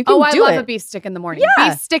thing. You can do it. Oh, I love a beef stick in the morning. Yeah.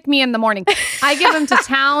 Beef stick me in the morning. I give them to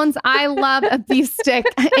towns. I love a beef stick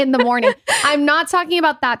in the morning. I'm not talking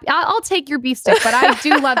about that. I'll take your beef stick, but I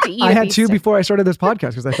do love to eat I a had beef 2 stick. before I started this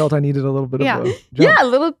podcast because I felt I needed a little bit of a jump. Yeah, a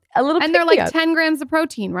little. And they're like 10 grams of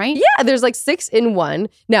protein, right? Yeah, there's like 6 in one.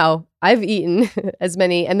 Now, I've eaten as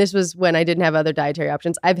many, and this was when I didn't have other dietary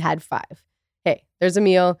options. I've had 5. Hey, there's a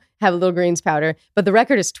meal, have a little greens powder, but the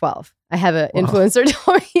record is 12. I have an influencer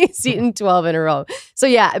told me he's eaten 12 in a row. So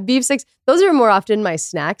yeah, beef sticks, those are more often my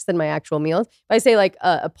snacks than my actual meals. If I say like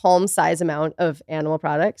a palm size amount of animal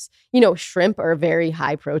products, shrimp are very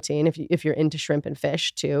high protein if you're into shrimp and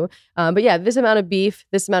fish too. But yeah, this amount of beef,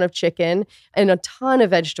 this amount of chicken, and a ton of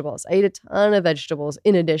vegetables. I eat a ton of vegetables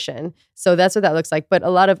in addition. So that's what that looks like. But a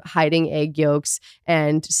lot of hiding egg yolks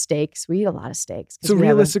and steaks. We eat a lot of steaks. So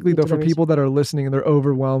realistically though, for people that are listening and they're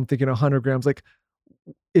overwhelmed thinking 100 grams, like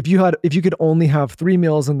if you could only have 3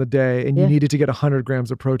 meals in the day and you needed to get 100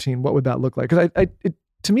 grams of protein, what would that look like? Because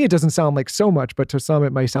to me, it doesn't sound like so much, but to some,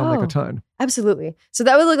 it might sound like a ton. Absolutely. So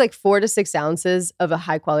that would look like 4 to 6 ounces of a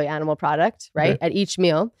high quality animal product, right? At each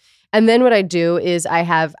meal. And then what I do is I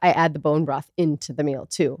add the bone broth into the meal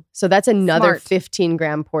too. So that's another 15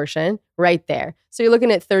 gram portion right there. So you're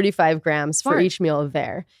looking at 35 grams for each meal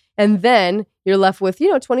there. And then you're left with,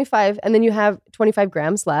 25, and then you have 25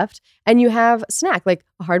 grams left, and you have a snack like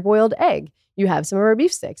a hard-boiled egg. You have some of our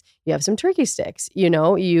beef sticks. You have some turkey sticks.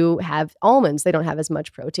 You have almonds. They don't have as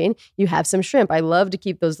much protein. You have some shrimp. I love to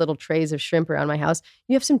keep those little trays of shrimp around my house.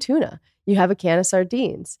 You have some tuna. You have a can of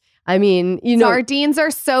sardines. I mean, sardines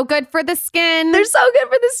are so good for the skin. They're so good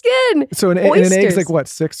for the skin. So an egg's like what,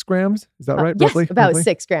 6 grams? Is that right? Yes, roughly? about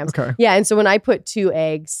 6 grams. Okay. Yeah, and so when I put 2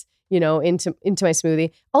 eggs, into my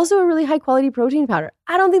smoothie, also a really high quality protein powder.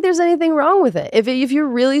 I don't think there's anything wrong with it. If you're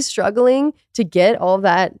really struggling to get all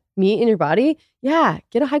that meat in your body,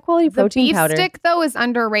 get a high quality protein powder. The beef stick though is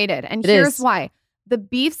underrated, and here's why. The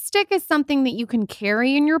beef stick is something that you can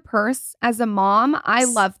carry in your purse as a mom. I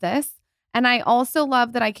love this. And I also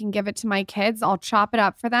love that I can give it to my kids. I'll chop it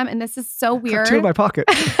up for them. And this is so weird. 2 in my pocket.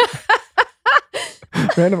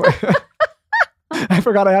 Randomly. I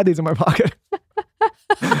forgot I had these in my pocket.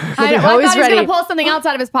 I thought he was going to pull something else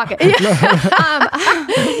out of his pocket.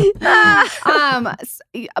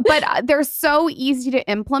 But they're so easy to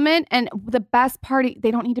implement. And the best part,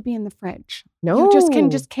 they don't need to be in the fridge. No. You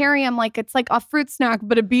can just carry them like it's like a fruit snack,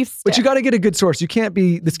 but a beef stick. But you got to get a good source. This can't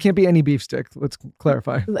be any beef stick. Let's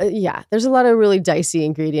clarify. Yeah. There's a lot of really dicey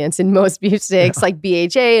ingredients in most beef sticks, like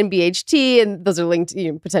BHA and BHT, and those are linked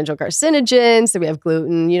to potential carcinogens. So we have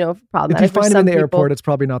gluten, problematic. If you find them in the airport, it's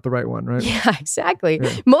probably not the right one, right? Yeah, exactly.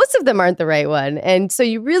 Yeah. Most of them aren't the right one. And so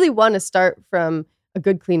you really want to start from a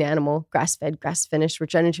good, clean animal, grass-fed, grass-finished,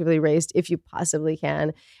 regeneratively raised, if you possibly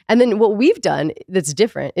can. And then what we've done that's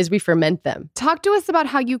different is we ferment them. Talk to us about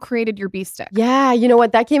how you created your beef stick. Yeah, you know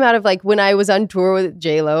what? That came out of like when I was on tour with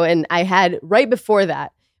J-Lo, and I had, right before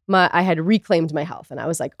that, I had reclaimed my health, and I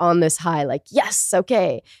was like on this high, like, yes,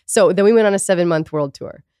 okay. So then we went on a 7-month world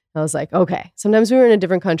tour. I was like, okay. Sometimes we were in a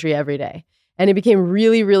different country every day. And it became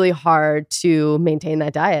really, really hard to maintain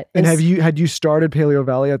that diet. And had you started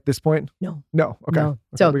Paleovalley at this point? No. No. Okay. No. Okay.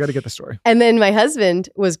 So we got to get the story. And then my husband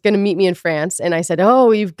was going to meet me in France. And I said,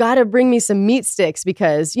 oh, you've got to bring me some meat sticks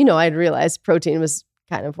because, I'd realized protein was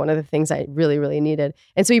kind of one of the things I really, really needed.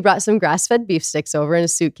 And so he brought some grass-fed beef sticks over in a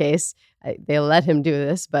suitcase. They let him do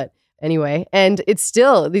this, but anyway. And it's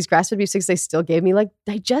still, these grass-fed beef sticks, they still gave me like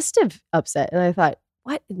digestive upset. And I thought,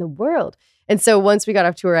 what in the world? And so once we got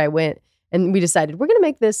off tour, I went. And we decided we're going to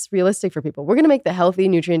make this realistic for people. We're going to make the healthy,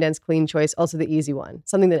 nutrient-dense, clean choice also the easy one,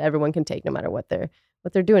 something that everyone can take no matter what they're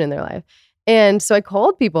doing in their life. And so I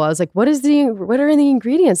called people. I was like, what are the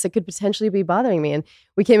ingredients that could potentially be bothering me? And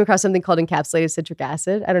we came across something called encapsulated citric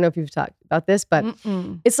acid. I don't know if you've talked about this, but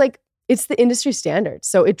it's the industry standard.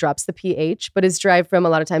 So it drops the pH, but it's derived from a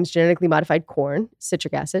lot of times genetically modified corn,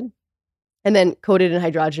 citric acid, and then coated in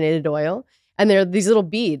hydrogenated oil. And there are these little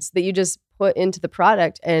beads that you just put into the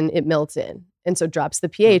product and it melts in. And so it drops the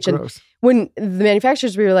pH. Oh, and when the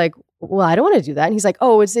manufacturers, we were like, well, I don't want to do that. And he's like,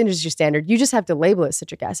 oh, it's industry standard. You just have to label it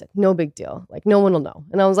citric acid. No big deal. Like no one will know.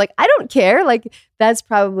 And I was like, I don't care. Like that's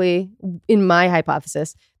probably, in my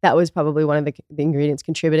hypothesis, that was probably one of the ingredients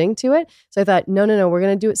contributing to it. So I thought, no, we're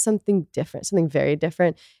going to do it something different, something very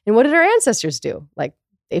different. And what did our ancestors do? Like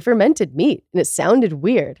they fermented meat, and it sounded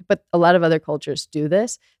weird, but a lot of other cultures do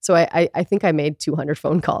this. So I think I made 200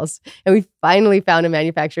 phone calls, and we finally found a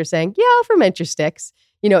manufacturer saying, yeah, I'll ferment your sticks.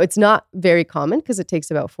 It's not very common because it takes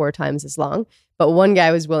about 4 times as long, but one guy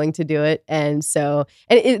was willing to do it. And so,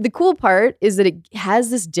 the cool part is that it has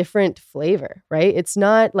this different flavor, right? It's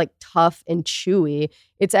not like tough and chewy.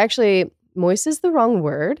 It's actually, moist is the wrong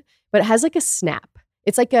word, but it has like a snap.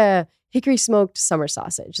 It's like a hickory smoked summer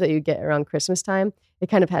sausage that you get around Christmas time. It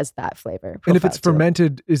kind of has that flavor. And if it's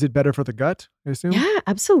fermented, is it better for the gut, I assume? Yeah,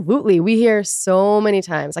 absolutely. We hear so many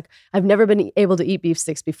times, like, I've never been able to eat beef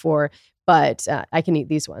sticks before, but I can eat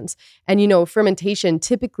these ones. And, fermentation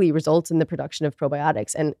typically results in the production of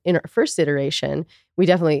probiotics. And in our first iteration, we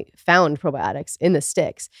definitely found probiotics in the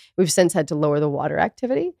sticks. We've since had to lower the water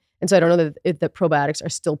activity. And so I don't know that if the probiotics are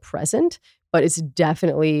still present, but it's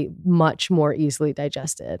definitely much more easily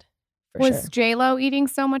digested. Was J-Lo eating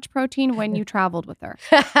so much protein when you traveled with her?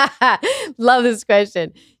 Love this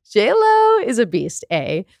question. J-Lo is a beast,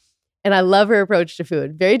 and I love her approach to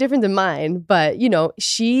food. Very different than mine, but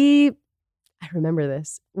I remember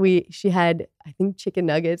this. She had, I think, chicken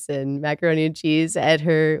nuggets and macaroni and cheese at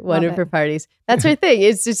one of her parties. That's her thing.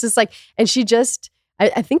 It's just like, and she just,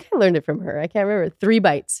 I think I learned it from her. I can't remember. 3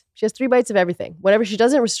 bites. She has 3 bites of everything. Whatever, she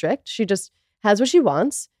doesn't restrict. She just has what she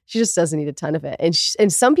wants. She just doesn't eat a ton of it.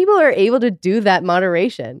 And some people are able to do that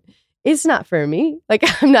moderation. It's not for me. Like,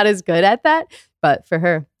 I'm not as good at that. But for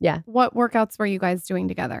her, yeah. What workouts were you guys doing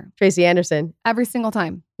together? Tracy Anderson. Every single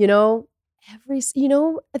time? At the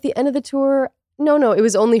end of the tour, no, it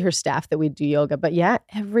was only her staff that we'd do yoga. But yeah,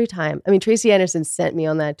 every time. I mean, Tracy Anderson sent me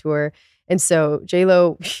on that tour. And so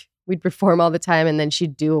J-Lo, we'd perform all the time, and then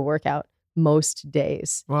she'd do a workout most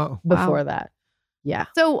days before that. Yeah.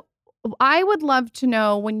 So I would love to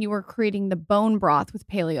know, when you were creating the bone broth with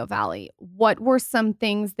Paleovalley, what were some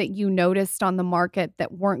things that you noticed on the market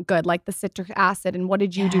that weren't good, like the citric acid, and what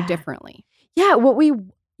did you do differently? Yeah,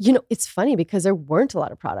 it's funny because there weren't a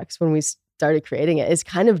lot of products when we started creating it. It's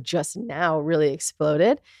kind of just now really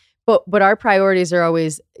exploded. But our priorities are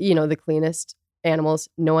always, the cleanest animals,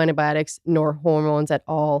 no antibiotics, nor hormones at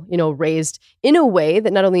all, raised in a way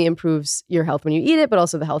that not only improves your health when you eat it, but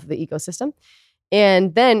also the health of the ecosystem.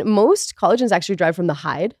 And then most collagens actually derive from the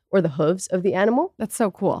hide or the hooves of the animal. That's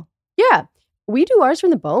so cool. Yeah. We do ours from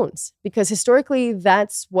the bones because historically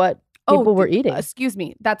that's what people were eating. Excuse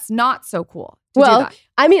me. That's not so cool.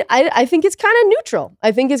 I mean, I think it's kind of neutral.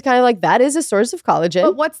 I think it's kind of like that is a source of collagen.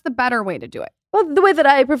 But what's the better way to do it? Well, the way that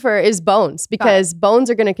I prefer is bones, because bones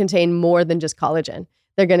are going to contain more than just collagen.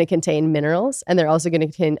 They're going to contain minerals, and they're also going to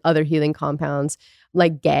contain other healing compounds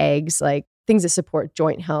like GAGs, like things that support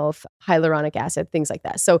joint health, hyaluronic acid, things like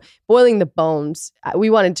that. So boiling the bones, we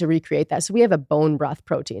wanted to recreate that. So we have a bone broth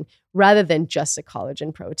protein rather than just a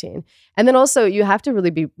collagen protein. And then also you have to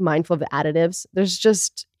really be mindful of the additives. There's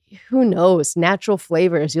just, who knows, natural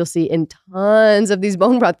flavors you'll see in tons of these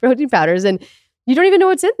bone broth protein powders. And you don't even know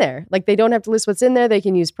what's in there. Like, they don't have to list what's in there. They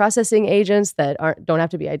can use processing agents that don't have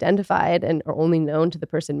to be identified and are only known to the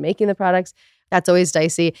person making the products. That's always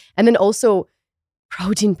dicey. And then also,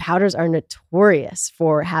 protein powders are notorious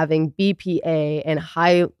for having BPA and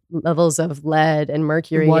high levels of lead and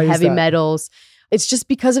mercury and heavy metals. It's just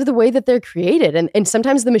because of the way that they're created. And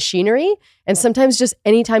sometimes the machinery, and sometimes just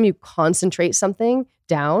anytime you concentrate something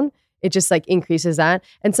down, it just like increases that.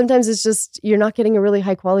 And sometimes it's just, you're not getting a really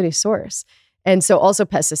high quality source. And so also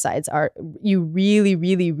pesticides you really,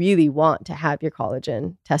 really, really want to have your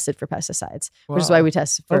collagen tested for pesticides, which is why we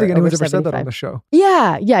test for I don't think anyone's ever said 75. that on the show.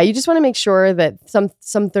 Yeah. You just want to make sure that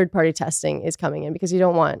some third-party testing is coming in, because you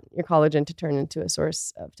don't want your collagen to turn into a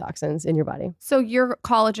source of toxins in your body. So your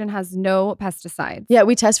collagen has no pesticides? Yeah,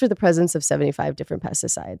 we test for the presence of 75 different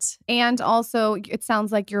pesticides. And also, it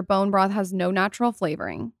sounds like your bone broth has no natural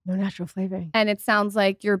flavoring. No natural flavoring. And it sounds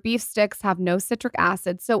like your beef sticks have no citric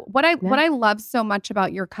acid. So what I love so much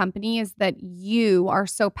about your company is that you are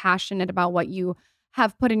so passionate about what you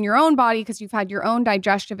have put in your own body, because you've had your own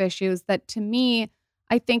digestive issues, that to me,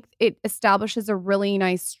 I think it establishes a really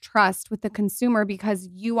nice trust with the consumer, because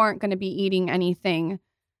you aren't going to be eating anything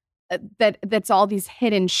that's all these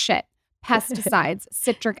hidden shit. Pesticides,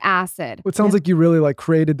 citric acid. Well, it sounds like you really like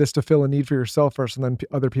created this to fill a need for yourself first, and then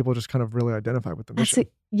other people just kind of really identify with the mission.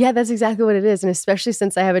 That's exactly what it is. And especially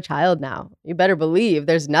since I have a child now, you better believe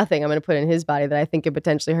there's nothing I'm going to put in his body that I think could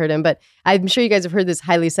potentially hurt him. But I'm sure you guys have heard this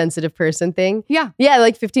highly sensitive person thing. Yeah. Yeah,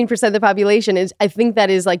 like 15% of the population is, I think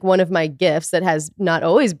that is like one of my gifts that has not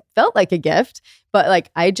always felt like a gift, but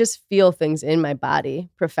like I just feel things in my body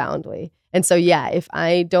profoundly. And so, yeah, if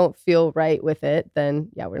I don't feel right with it, then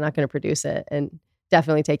yeah, we're not going to produce it, and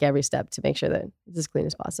definitely take every step to make sure that it's as clean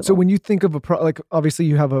as possible. So when you think of like obviously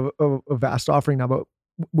you have a vast offering now, but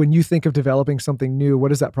when you think of developing something new, what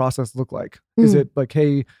does that process look like? Is it like,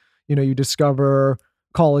 hey, you discover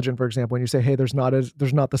collagen, for example, and you say, hey, there's not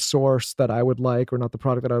the source that I would like, or not the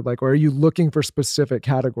product that I would like, or are you looking for specific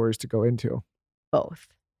categories to go into? Both.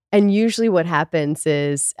 And usually what happens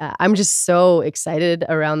is I'm just so excited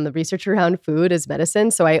around the research around food as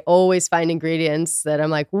medicine. So I always find ingredients that I'm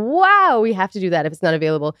like, wow, we have to do that if it's not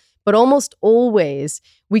available. But almost always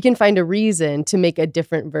we can find a reason to make a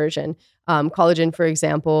different version. Collagen, for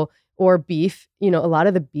example, or beef. A lot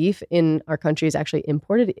of the beef in our country is actually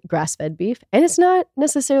imported grass-fed beef, and it's not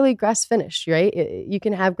necessarily grass-finished, right? You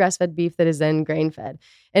can have grass-fed beef that is then grain-fed.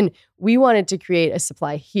 And we wanted to create a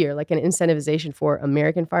supply here, like an incentivization for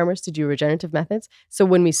American farmers to do regenerative methods. So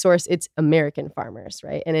when we source, it's American farmers,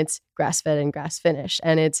 right? And it's grass-fed and grass-finished,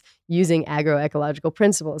 and it's using agroecological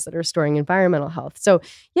principles that are restoring environmental health. So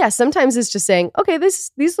yeah, sometimes it's just saying, okay,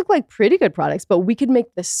 these look like pretty good products, but we could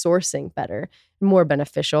make the sourcing better, more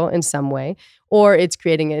beneficial in some way. Or it's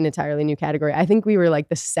creating an entirely new category. I think we were like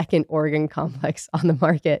the second organ complex on the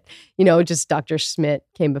market. Just Dr. Schmidt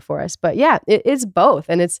came before us. But yeah, it's both.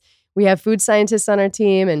 And we have food scientists on our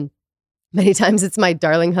team, and many times it's my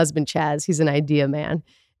darling husband, Chaz. He's an idea man.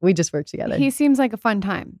 We just work together. He seems like a fun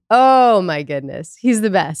time. Oh my goodness. He's the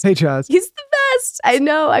best. Hey, Chaz. He's the best. I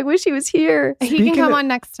know. I wish he was here. He can come on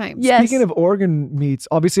next time. Yes. Speaking of organ meats,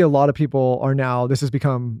 obviously a lot of people are now, this has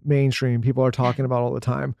become mainstream. People are talking about all the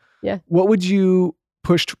time. Yeah. What would you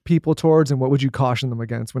pushed people towards, and what would you caution them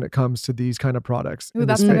against when it comes to these kind of products? Ooh,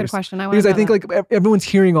 that's a good question. Because I think like everyone's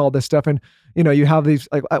hearing all this stuff, and you have these,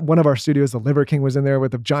 like at one of our studios, the Liver King was in there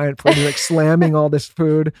with a giant plate, like slamming all this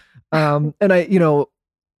food. And I,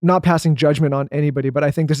 not passing judgment on anybody, but I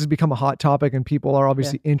think this has become a hot topic and people are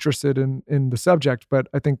obviously interested in the subject. But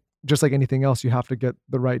I think just like anything else, you have to get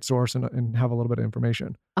the right source and have a little bit of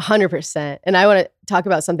information. 100%. And I want to talk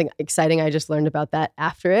about something exciting. I just learned about that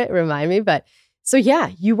after it. Remind me. But so yeah,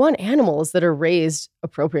 you want animals that are raised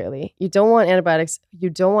appropriately. You don't want antibiotics. You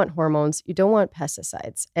don't want hormones. You don't want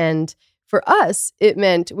pesticides. And for us, it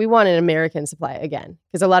meant we want an American supply again,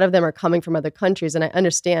 because a lot of them are coming from other countries. And I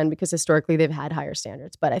understand because historically they've had higher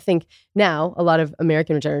standards. But I think now a lot of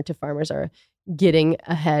American regenerative farmers are getting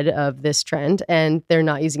ahead of this trend and they're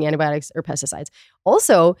not using antibiotics or pesticides.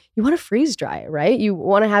 Also, you want to freeze dry it, right? You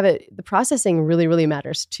want to have it, the processing really, really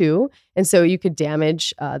matters too. And so you could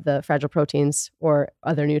damage the fragile proteins or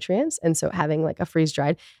other nutrients. And so having like a freeze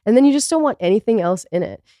dried, and then you just don't want anything else in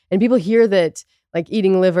it. And people hear that like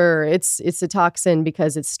eating liver, it's a toxin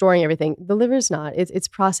because it's storing everything. The liver's not. It's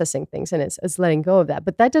processing things and it's letting go of that.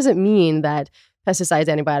 But that doesn't mean that pesticides,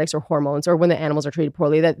 antibiotics, or hormones, or when the animals are treated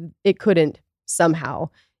poorly, that it couldn't somehow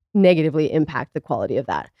negatively impact the quality of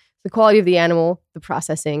that. The quality of the animal, the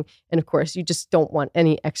processing, and of course, you just don't want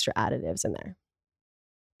any extra additives in there.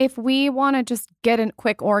 If we want to just get a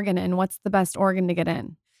quick organ in, what's the best organ to get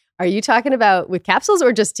in? Are you talking about with capsules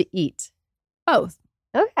or just to eat? Both.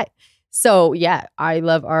 Okay. So yeah, I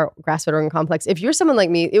love our grass-fed organ complex. If you're someone like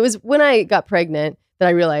me, it was when I got pregnant that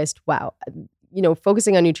I realized, wow,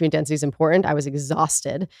 focusing on nutrient density is important. I was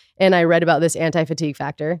exhausted. And I read about this anti-fatigue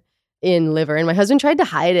factor in liver. And my husband tried to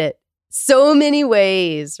hide it so many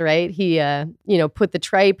ways, right? He, put the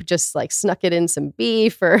tripe, just like snuck it in some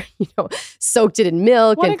beef or, soaked it in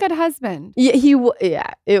milk. What a good husband. Yeah,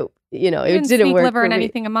 it didn't sneak work liver for in me.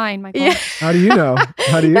 anything of mine, Michael. Yeah. How do you know?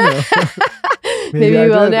 Maybe I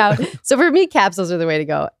you will did. now. So for me, capsules are the way to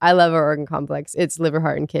go. I love our organ complex. It's liver,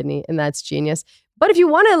 heart, and kidney, and that's genius. But if you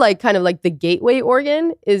want to kind of the gateway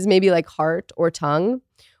organ is maybe like heart or tongue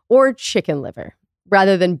or chicken liver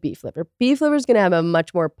rather than beef liver. Beef liver is going to have a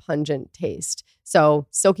much more pungent taste. So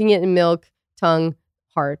soaking it in milk, tongue,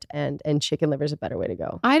 heart, and chicken liver is a better way to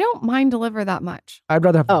go. I don't mind the liver that much. I'd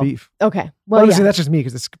rather have the beef. Okay. Well, honestly, that's just me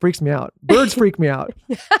because it freaks me out. Birds freak me out.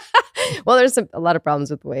 Well, there's a lot of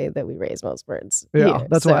problems with the way that we raise most birds. Yeah, here.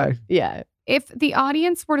 that's why. Yeah. If the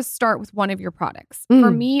audience were to start with one of your products,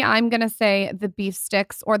 for me, I'm going to say the beef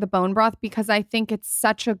sticks or the bone broth because I think it's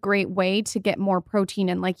such a great way to get more protein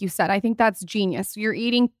in. Like you said, I think that's genius. You're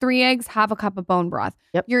eating 3 eggs, have a cup of bone broth.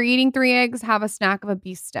 Yep. You're eating 3 eggs, have a snack of a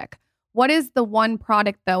beef stick. What is the one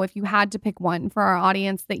product, though, if you had to pick one for our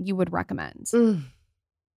audience that you would recommend?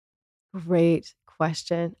 Great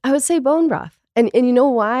question. I would say bone broth. And you know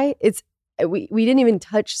why? We didn't even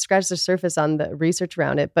scratch the surface on the research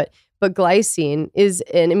around it, but glycine is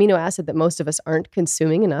an amino acid that most of us aren't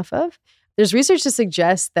consuming enough of. There's research to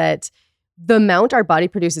suggest that the amount our body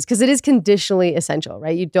produces, because it is conditionally essential,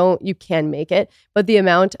 right? You can make it, but the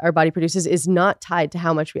amount our body produces is not tied to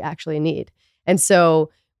how much we actually need. And so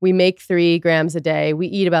we make 3 grams a day. We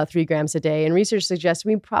eat about 3 grams a day. And research suggests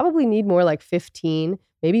we probably need more like 15,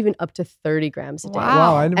 maybe even up to 30 grams a day.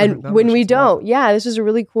 Wow, I never heard that And when much. we It's a lot. don't, this was a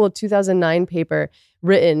really cool 2009 paper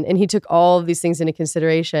written, and he took all of these things into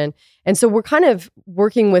consideration. And so we're kind of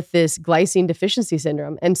working with this glycine deficiency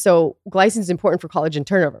syndrome. And so glycine is important for collagen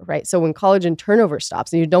turnover, right? So when collagen turnover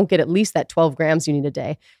stops and you don't get at least that 12 grams you need a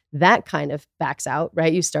day, that kind of backs out,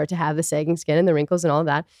 right? You start to have the sagging skin and the wrinkles and all of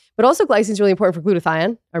that. But also glycine is really important for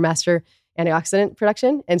glutathione, our master antioxidant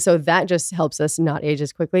production. And so that just helps us not age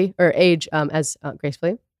as quickly or age as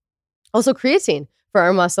gracefully. Also creatine for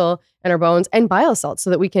our muscle and our bones and bile salts so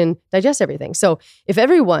that we can digest everything. So if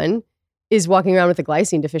everyone is walking around with a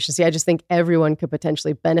glycine deficiency, I just think everyone could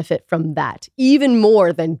potentially benefit from that even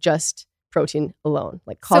more than just protein alone,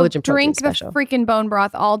 like collagen So protein drink special. the freaking bone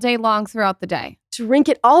broth all day long throughout the day. Drink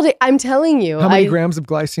it all day. I'm telling you. How many grams of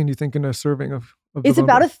glycine do you think in a serving of the It's bone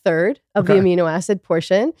about broth? a third of the amino acid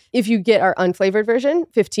portion. If you get our unflavored version,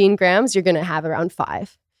 15 grams, you're going to have around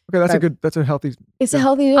 5. Okay, that's a healthy. It's a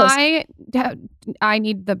healthy dose. I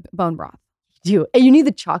need the bone broth. And you need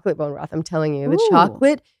the chocolate bone broth. I'm telling you, the Ooh.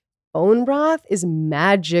 chocolate bone broth is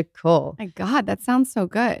magical. My God, that sounds so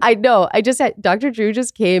good. I know. I just had Dr. Drew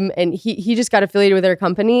just came and he just got affiliated with our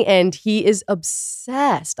company and he is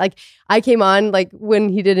obsessed. Like I came on when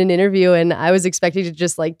he did an interview and I was expecting to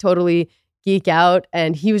just totally geek out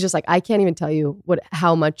and he was just like, I can't even tell you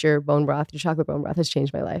how much your chocolate bone broth has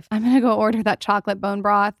changed my life. I'm going to go order that chocolate bone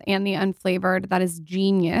broth and the unflavored. That is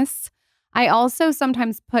genius. I also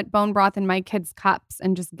sometimes put bone broth in my kids' cups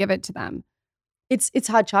and just give it to them. It's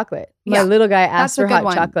hot chocolate. My Yeah, little guy asked for a good hot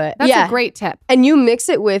one. chocolate. That's yeah. a great tip. And you mix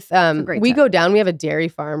it with, great we tip. go down, we have a dairy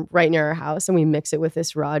farm right near our house, and we mix it with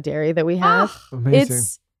this raw dairy that we have. Amazing.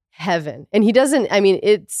 It's heaven. And he doesn't, I mean,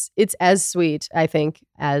 it's as sweet, I think,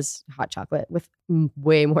 as hot chocolate with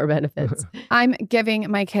way more benefits. I'm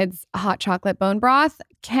giving my kids hot chocolate bone broth.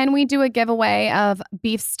 Can we do a giveaway of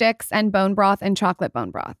beef sticks and bone broth and chocolate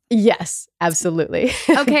bone broth? Yes, absolutely.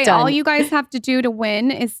 Okay, Done. all you guys have to do to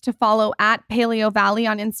win is to follow at Paleovalley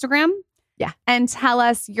on Instagram. Yeah. And tell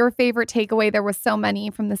us your favorite takeaway. There was so many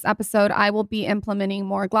from this episode. I will be implementing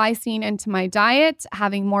more glycine into my diet,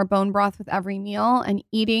 having more bone broth with every meal, and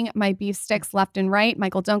eating my beef sticks left and right.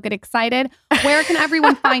 Michael, don't get excited. Where can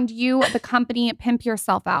everyone find you, the company? Pimp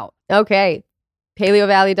yourself out. Okay.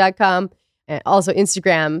 Paleovalley.com. And also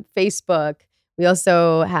Instagram, Facebook. We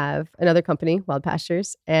also have another company, Wild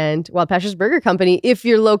Pastures, and Wild Pastures Burger Company. If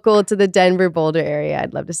you're local to the Denver, Boulder area,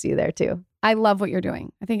 I'd love to see you there too. I love what you're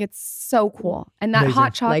doing. I think it's so cool. And that Amazing.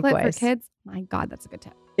 hot chocolate Likewise. for kids, my God, that's a good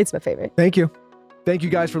tip. It's my favorite. Thank you. Thank you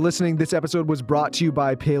guys for listening. This episode was brought to you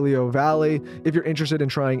by Paleo Valley. If you're interested in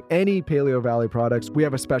trying any Paleo Valley products, we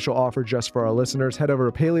have a special offer just for our listeners. Head over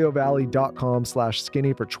to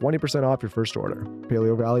paleovalley.com/skinny for 20% off your first order.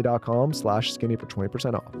 paleovalley.com/skinny for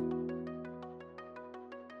 20% off.